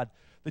of God,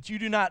 that you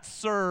do not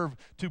serve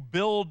to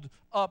build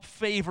up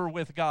favor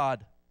with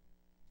God,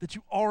 that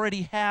you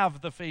already have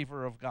the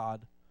favor of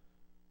God,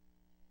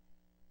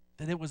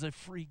 that it was a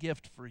free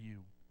gift for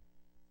you.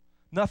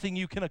 Nothing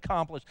you can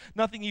accomplish,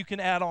 nothing you can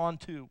add on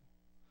to.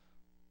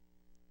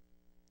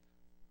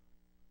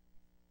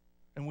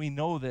 And we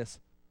know this,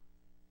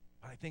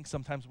 but I think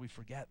sometimes we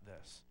forget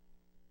this,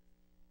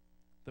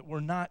 that we're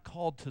not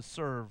called to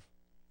serve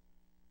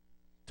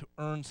to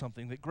earn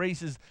something, that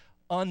grace is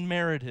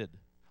unmerited,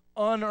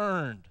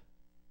 unearned.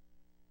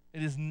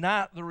 It is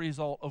not the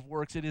result of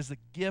works. It is a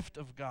gift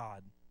of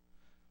God.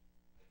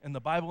 And the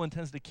Bible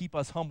intends to keep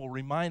us humble,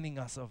 reminding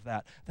us of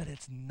that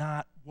it's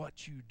not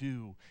what you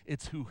do,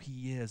 it's who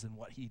He is and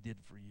what He did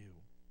for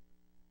you.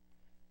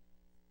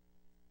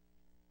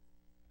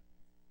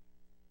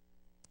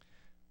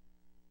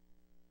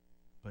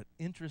 But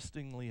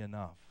interestingly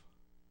enough,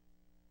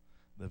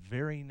 the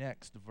very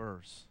next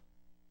verse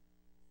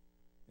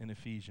in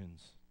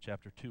Ephesians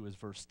chapter 2 is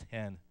verse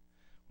 10,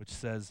 which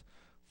says,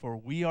 "For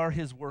we are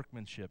His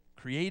workmanship,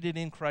 created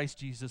in Christ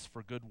Jesus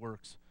for good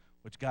works,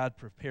 which God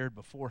prepared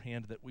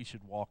beforehand that we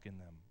should walk in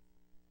them."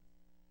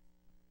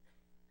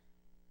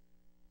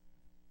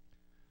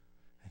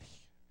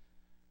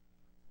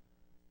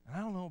 And I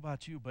don't know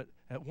about you, but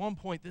at one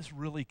point this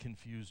really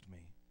confused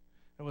me.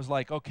 It was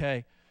like,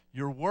 okay,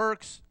 your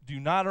works do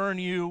not earn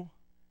you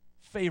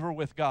favor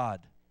with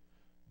God.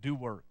 Do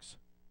works.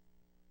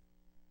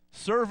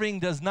 Serving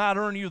does not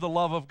earn you the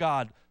love of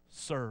God.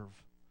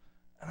 Serve.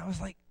 And I was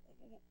like,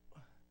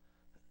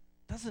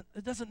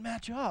 it doesn't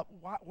match up.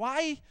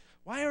 Why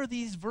are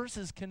these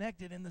verses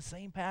connected in the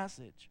same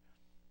passage?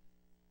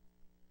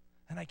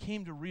 And I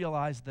came to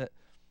realize that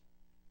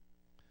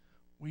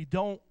we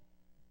don't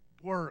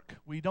work,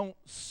 we don't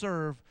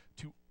serve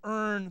to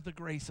earn the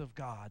grace of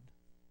God,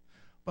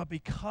 but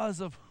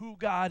because of who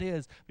God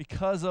is,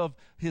 because of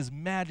His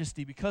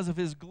majesty, because of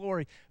His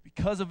glory,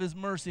 because of His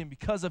mercy, and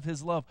because of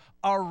His love,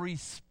 our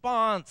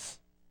response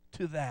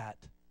to that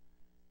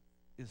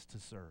is to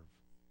serve.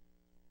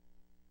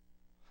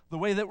 The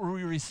way that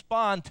we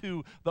respond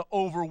to the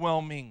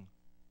overwhelming,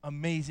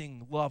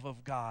 amazing love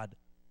of God,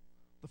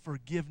 the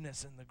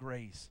forgiveness and the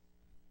grace,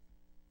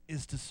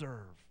 is to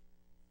serve.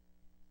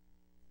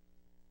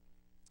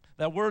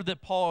 That word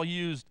that Paul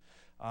used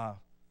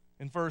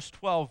in verse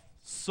 12,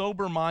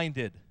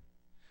 sober-minded.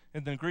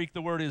 In the Greek,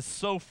 the word is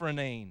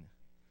sophronein,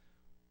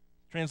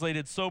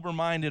 translated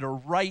sober-minded or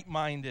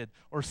right-minded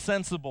or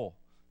sensible,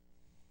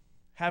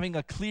 having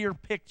a clear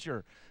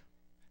picture.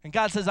 And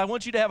God says, I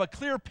want you to have a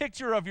clear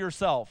picture of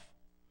yourself,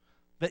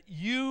 that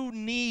you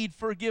need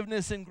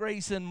forgiveness and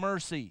grace and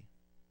mercy,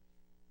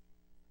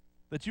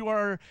 that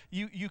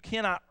you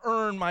cannot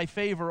earn my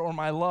favor or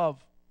my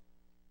love.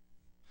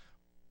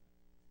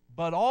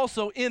 But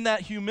also in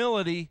that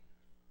humility,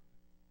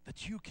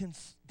 that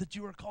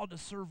you are called to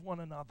serve one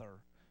another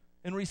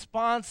in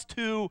response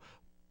to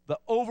the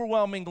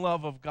overwhelming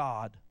love of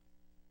God.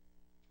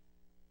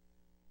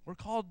 We're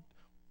called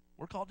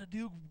to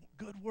do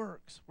good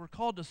works. We're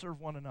called to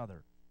serve one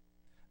another.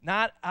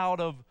 Not out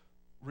of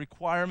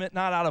requirement,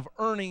 not out of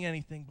earning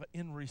anything, but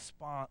in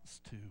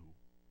response to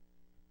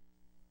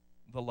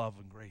the love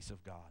and grace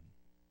of God.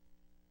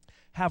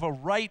 Have a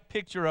right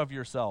picture of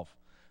yourself.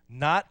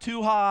 Not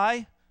too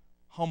high,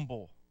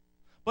 humble,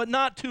 but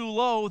not too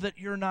low that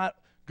you're not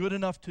good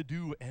enough to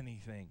do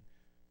anything,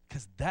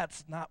 because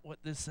that's not what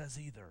this says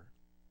either.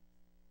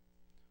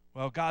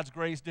 Well, God's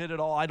grace did it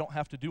all. I don't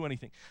have to do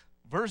anything.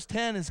 Verse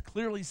 10 is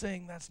clearly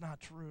saying that's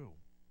not true.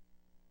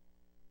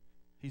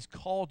 He's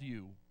called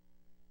you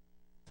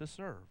to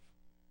serve.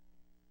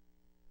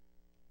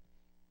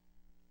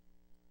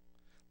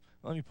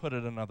 Let me put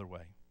it another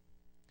way.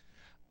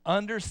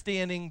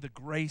 Understanding the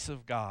grace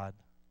of God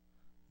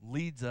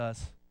leads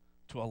us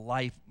to a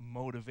life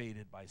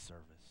motivated by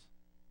service.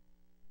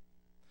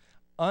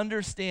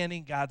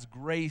 Understanding God's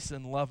grace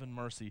and love and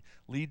mercy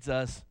leads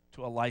us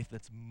to a life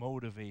that's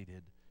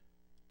motivated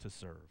to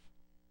serve.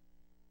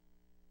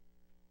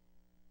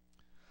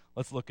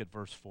 Let's look at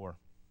verse 4.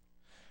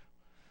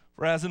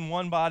 For as in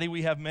one body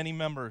we have many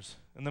members,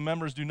 and the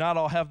members do not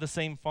all have the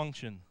same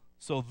function.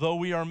 So though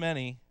we are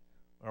many,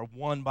 we are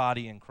one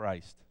body in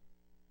Christ.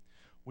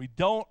 We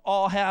don't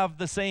all have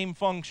the same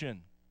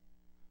function,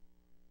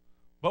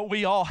 but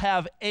we all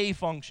have a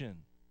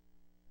function.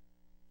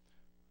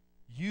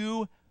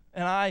 You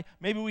and I,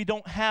 maybe we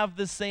don't have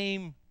the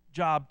same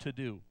job to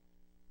do,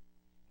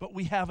 but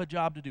we have a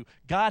job to do.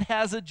 God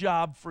has a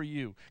job for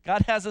you.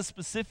 God has a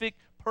specific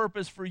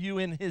purpose for you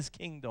in His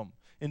kingdom,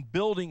 in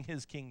building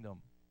His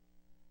kingdom.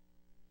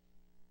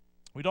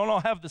 We don't all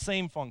have the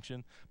same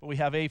function, but we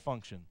have a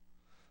function.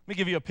 Let me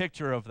give you a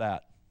picture of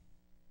that.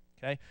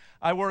 Okay?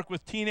 I work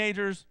with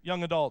teenagers,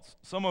 young adults.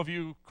 Some of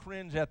you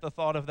cringe at the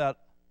thought of that.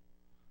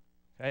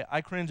 Okay?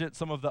 I cringe at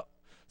some of the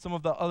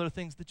other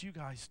things that you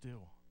guys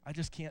do. I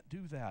just can't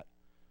do that.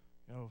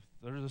 You know,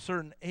 there's a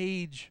certain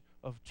age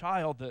of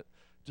child that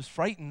just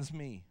frightens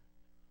me.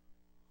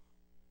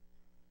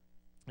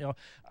 You know,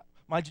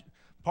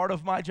 part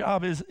of my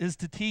job is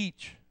to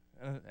teach,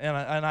 and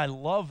I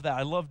love that.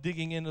 I love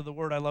digging into the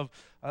Word. I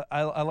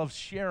love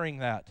sharing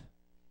that.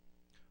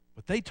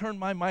 But they turned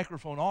my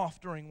microphone off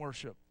during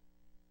worship.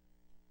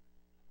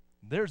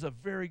 There's a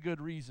very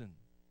good reason.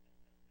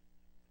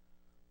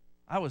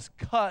 I was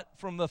cut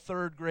from the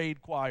 3rd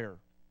grade choir.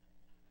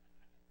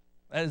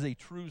 That is a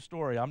true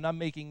story. I'm not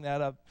making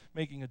that up,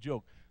 making a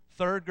joke.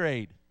 3rd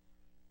grade.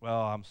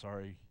 Well, I'm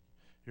sorry.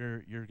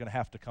 You're going to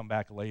have to come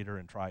back later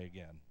and try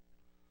again.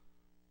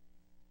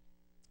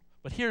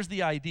 But here's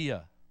the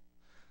idea.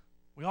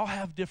 We all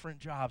have different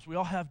jobs. We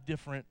all have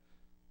different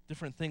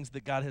things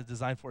that God has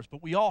designed for us,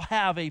 but we all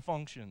have a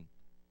function.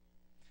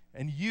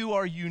 And you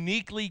are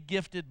uniquely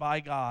gifted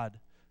by God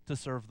to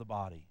serve the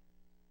body.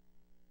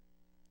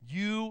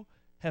 You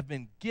have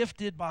been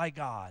gifted by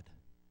God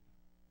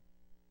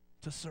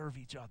to serve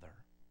each other.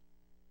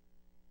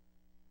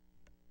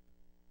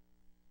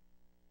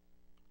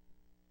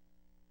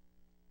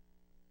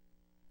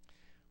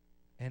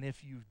 And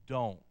if you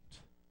don't,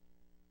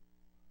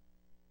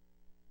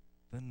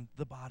 then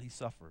the body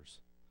suffers.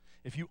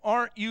 If you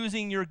aren't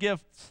using your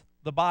gifts,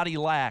 the body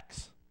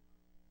lacks.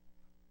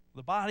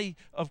 The body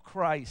of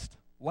Christ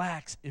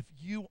lacks if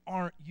you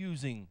aren't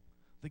using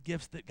the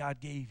gifts that God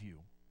gave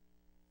you.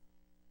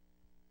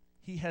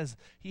 He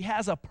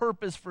has a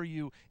purpose for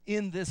you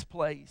in this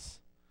place.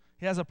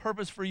 He has a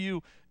purpose for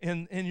you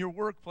in your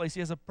workplace. He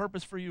has a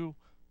purpose for you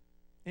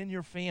in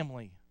your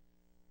family.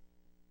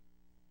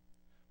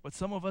 But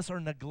some of us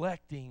are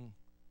neglecting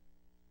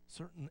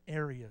certain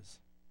areas.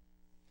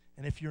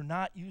 And if you're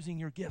not using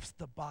your gifts,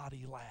 the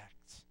body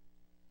lacks.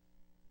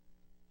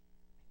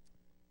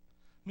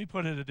 Let me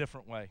put it a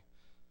different way.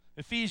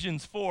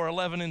 Ephesians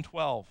 4:11 and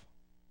 12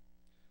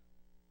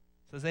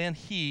 says, "And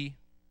he,"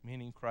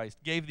 meaning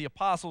Christ, "gave the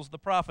apostles, the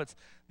prophets,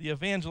 the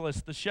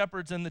evangelists, the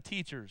shepherds, and the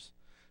teachers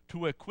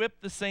to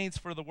equip the saints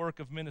for the work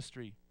of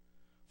ministry,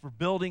 for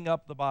building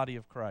up the body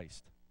of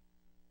Christ."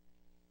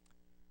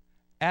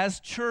 As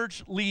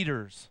church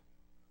leaders,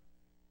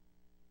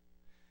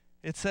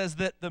 it says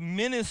that the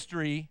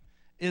ministry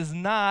is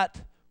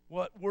not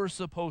what we're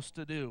supposed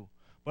to do,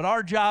 but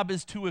our job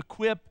is to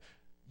equip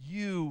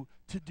you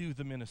to do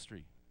the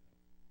ministry.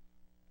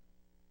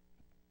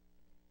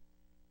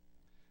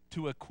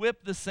 To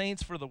equip the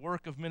saints for the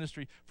work of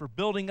ministry, for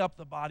building up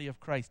the body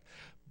of Christ.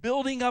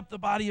 Building up the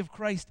body of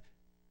Christ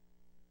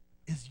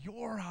is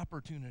your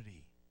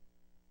opportunity.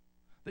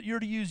 That you're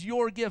to use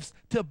your gifts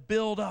to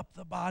build up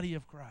the body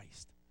of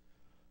Christ.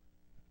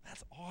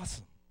 That's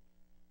awesome.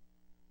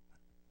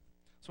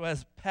 So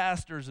as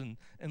pastors and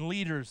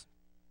leaders,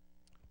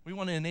 we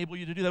want to enable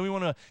you to do that. We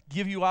want to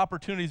give you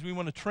opportunities. We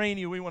want to train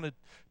you. We want to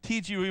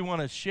teach you. We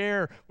want to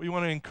share. We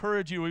want to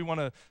encourage you. We want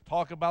to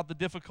talk about the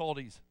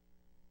difficulties.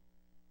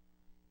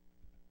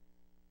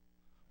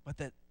 But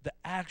that the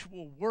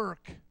actual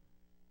work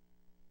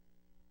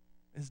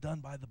is done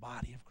by the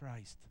body of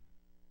Christ,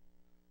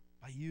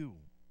 by you.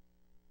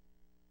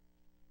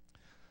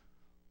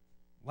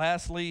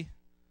 Lastly,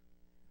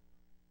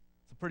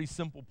 it's a pretty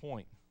simple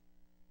point.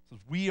 It says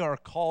we are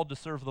called to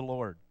serve the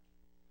Lord.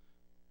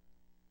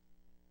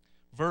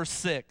 Verse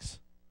 6,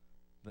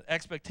 the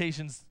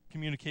expectations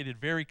communicated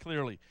very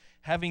clearly.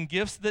 Having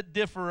gifts that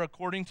differ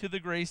according to the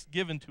grace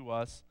given to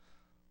us,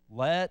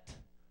 let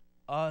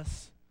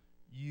us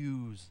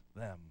use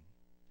them.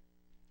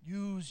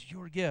 Use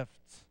your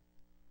gifts.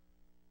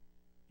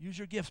 Use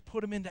your gifts.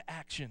 Put them into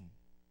action.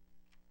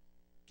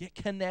 Get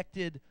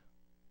connected.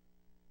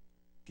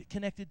 Get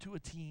connected to a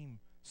team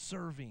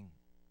serving.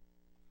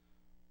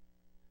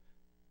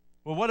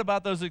 Well, what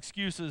about those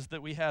excuses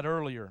that we had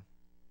earlier?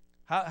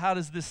 How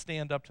does this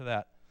stand up to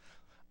that?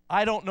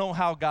 I don't know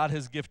how God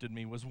has gifted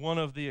me was one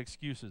of the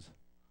excuses.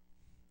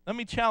 Let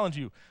me challenge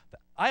you.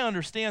 I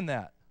understand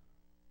that.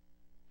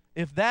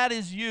 If that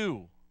is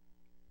you,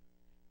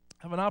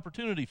 I have an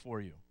opportunity for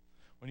you.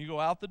 When you go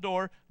out the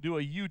door, do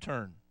a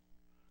U-turn.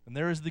 And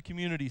there is the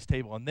communities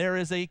table. And there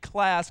is a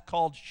class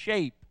called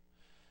Shape.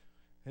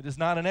 It is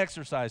not an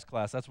exercise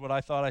class. That's what I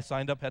thought. I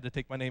signed up, had to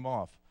take my name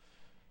off.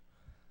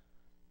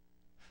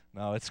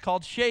 No, it's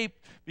called Shape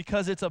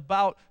because it's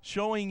about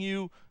showing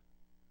you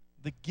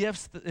the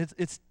gifts.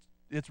 It's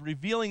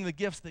revealing the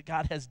gifts that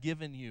God has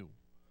given you,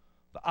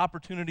 the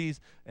opportunities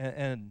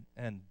and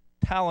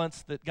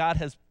talents that God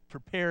has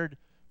prepared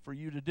for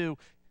you to do.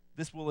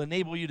 This will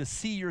enable you to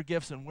see your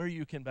gifts and where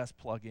you can best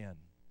plug in.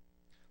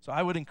 So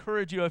I would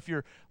encourage you, if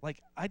you're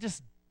like, I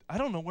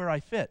don't know where I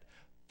fit,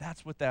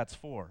 that's what that's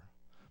for.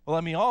 But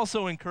let me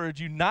also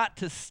encourage you not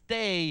to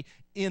stay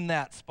in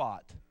that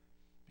spot.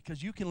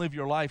 Because you can live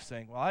your life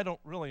saying, well, I don't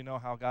really know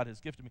how God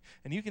has gifted me.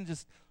 And you can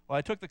just, well,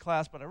 I took the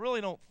class, but I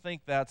really don't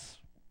think that's,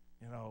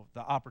 the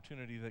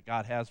opportunity that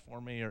God has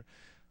for me. Or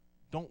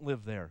don't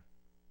live there.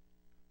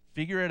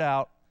 Figure it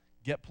out.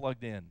 Get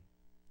plugged in.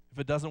 If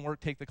it doesn't work,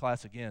 take the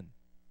class again.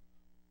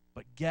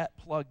 But get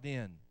plugged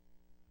in.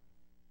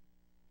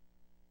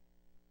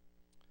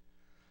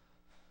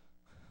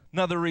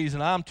 Another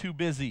reason, I'm too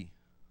busy.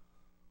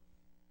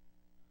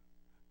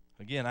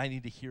 Again, I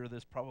need to hear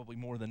this probably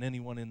more than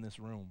anyone in this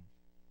room.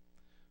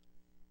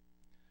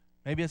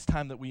 Maybe it's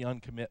time that we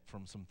uncommit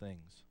from some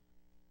things.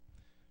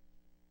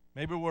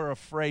 Maybe we're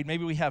afraid.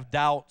 Maybe we have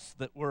doubts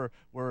that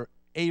we're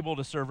able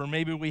to serve, or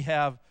maybe we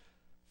have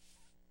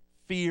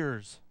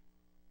fears.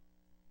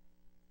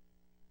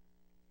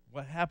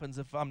 What happens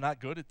if I'm not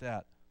good at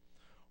that?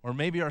 Or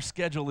maybe our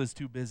schedule is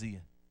too busy.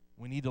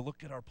 We need to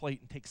look at our plate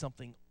and take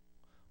something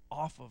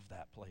off of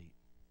that plate.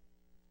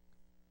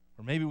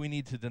 Or maybe we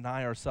need to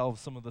deny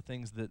ourselves some of the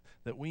things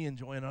that we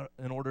enjoy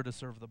in order to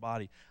serve the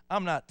body.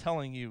 I'm not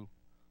telling you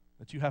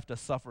that you have to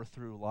suffer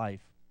through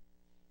life.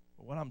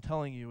 But what I'm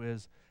telling you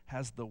is,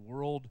 has the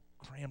world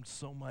crammed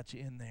so much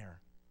in there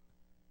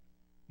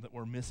that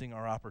we're missing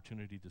our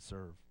opportunity to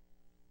serve?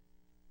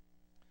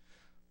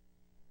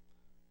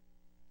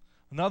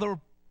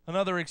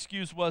 Another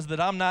excuse was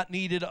that I'm not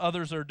needed,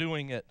 others are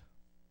doing it.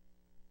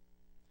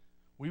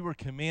 We were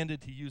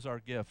commanded to use our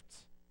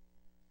gifts.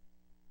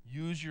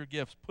 Use your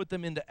gifts. Put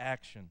them into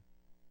action.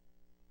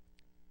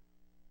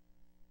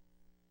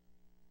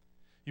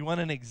 You want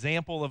an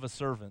example of a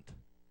servant?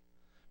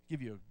 I'll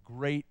give you a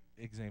great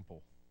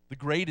example. The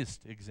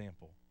greatest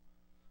example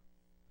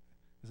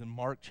is in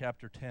Mark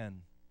chapter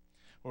 10,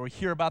 where we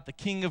hear about the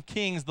King of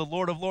Kings, the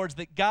Lord of Lords,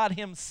 that God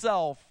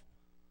himself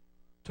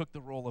took the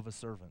role of a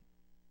servant.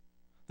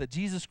 That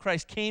Jesus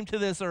Christ came to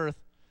this earth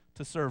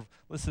to serve.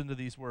 Listen to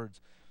these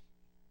words.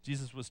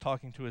 Jesus was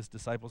talking to his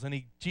disciples,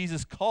 and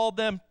Jesus called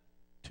them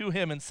to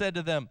him and said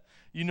to them,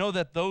 "You know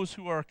that those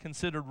who are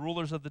considered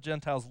rulers of the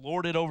Gentiles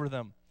lord it over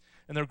them,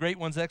 and their great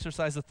ones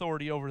exercise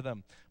authority over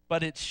them.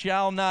 But it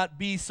shall not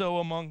be so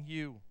among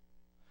you.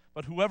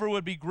 But whoever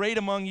would be great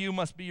among you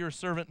must be your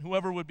servant.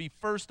 Whoever would be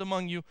first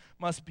among you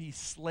must be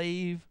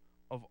slave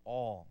of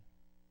all."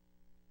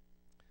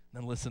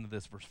 Then listen to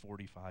this, verse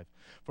 45.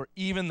 "For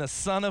even the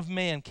Son of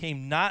Man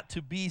came not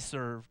to be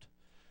served,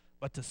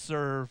 but to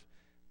serve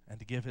and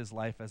to give his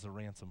life as a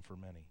ransom for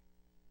many."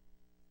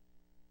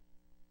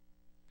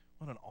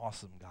 What an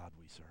awesome God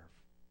we serve.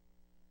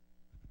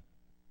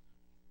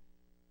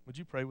 Would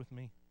you pray with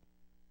me?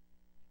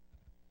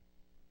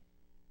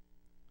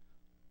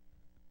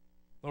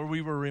 Lord,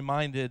 we were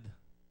reminded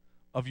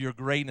of your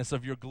greatness,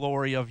 of your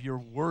glory, of your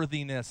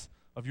worthiness,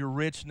 of your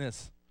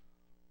richness,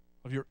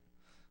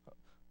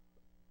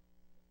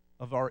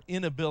 of our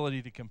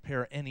inability to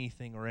compare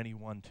anything or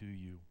anyone to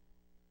you.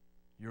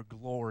 Your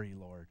glory,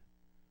 Lord.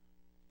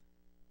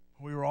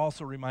 We were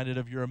also reminded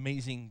of your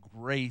amazing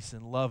grace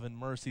and love and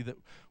mercy that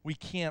we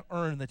can't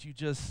earn, that you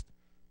just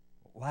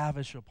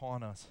lavish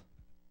upon us.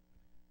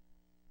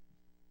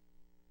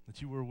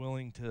 That you were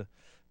willing to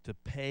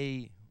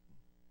pay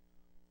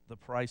the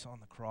price on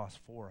the cross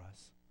for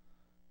us.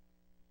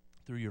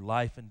 Through your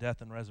life and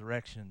death and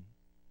resurrection,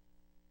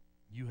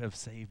 you have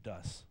saved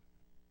us.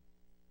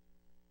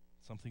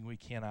 Something we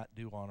cannot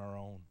do on our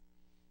own.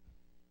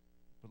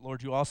 But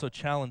Lord, you also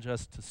challenge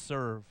us to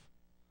serve.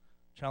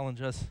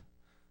 Challenge us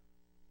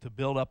to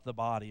build up the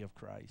body of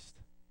Christ.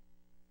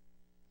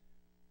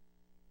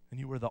 And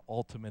you were the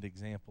ultimate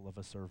example of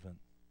a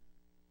servant.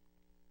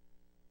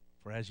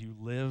 For as you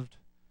lived,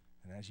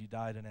 and as you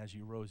died, and as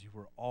you rose, you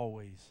were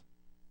always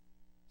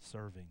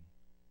serving.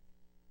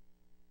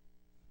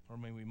 Or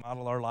may we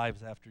model our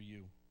lives after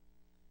you.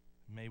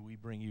 May we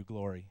bring you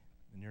glory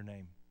in your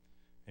name.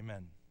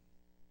 Amen.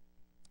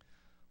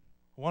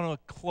 I want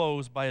to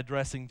close by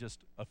addressing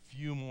just a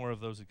few more of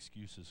those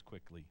excuses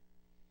quickly.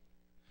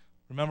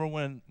 Remember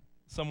when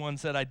someone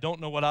said, "I don't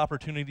know what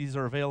opportunities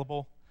are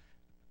available"?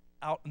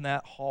 Out in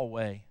that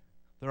hallway,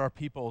 there are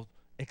people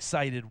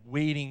excited,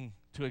 waiting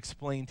to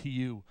explain to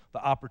you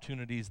the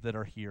opportunities that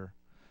are here.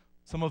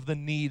 Some of the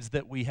needs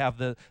that we have,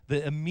 the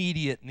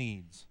immediate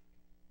needs.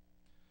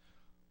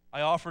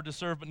 I offered to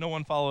serve, but no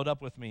one followed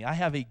up with me. I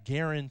have a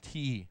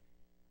guarantee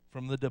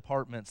from the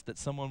departments that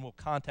someone will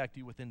contact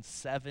you within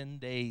 7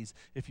 days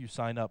if you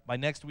sign up. By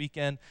next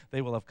weekend,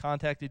 they will have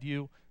contacted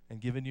you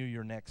and given you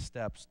your next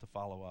steps to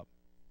follow up.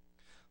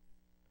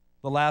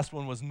 The last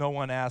one was, no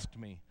one asked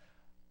me.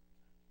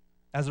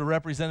 As a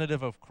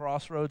representative of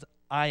Crossroads,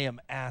 I am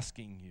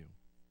asking you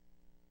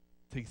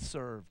to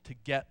serve, to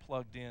get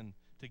plugged in,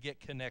 to get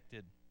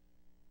connected.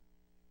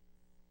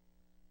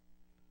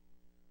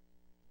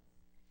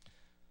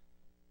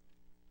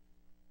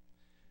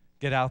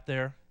 Get out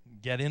there,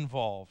 get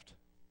involved,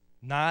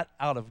 not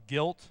out of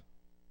guilt,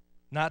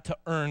 not to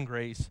earn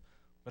grace,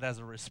 but as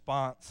a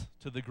response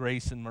to the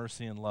grace and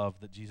mercy and love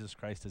that Jesus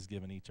Christ has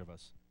given each of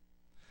us.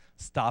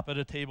 Stop at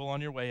a table on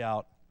your way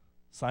out,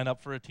 sign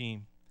up for a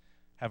team.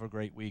 Have a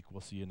great week.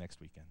 We'll see you next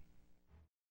weekend.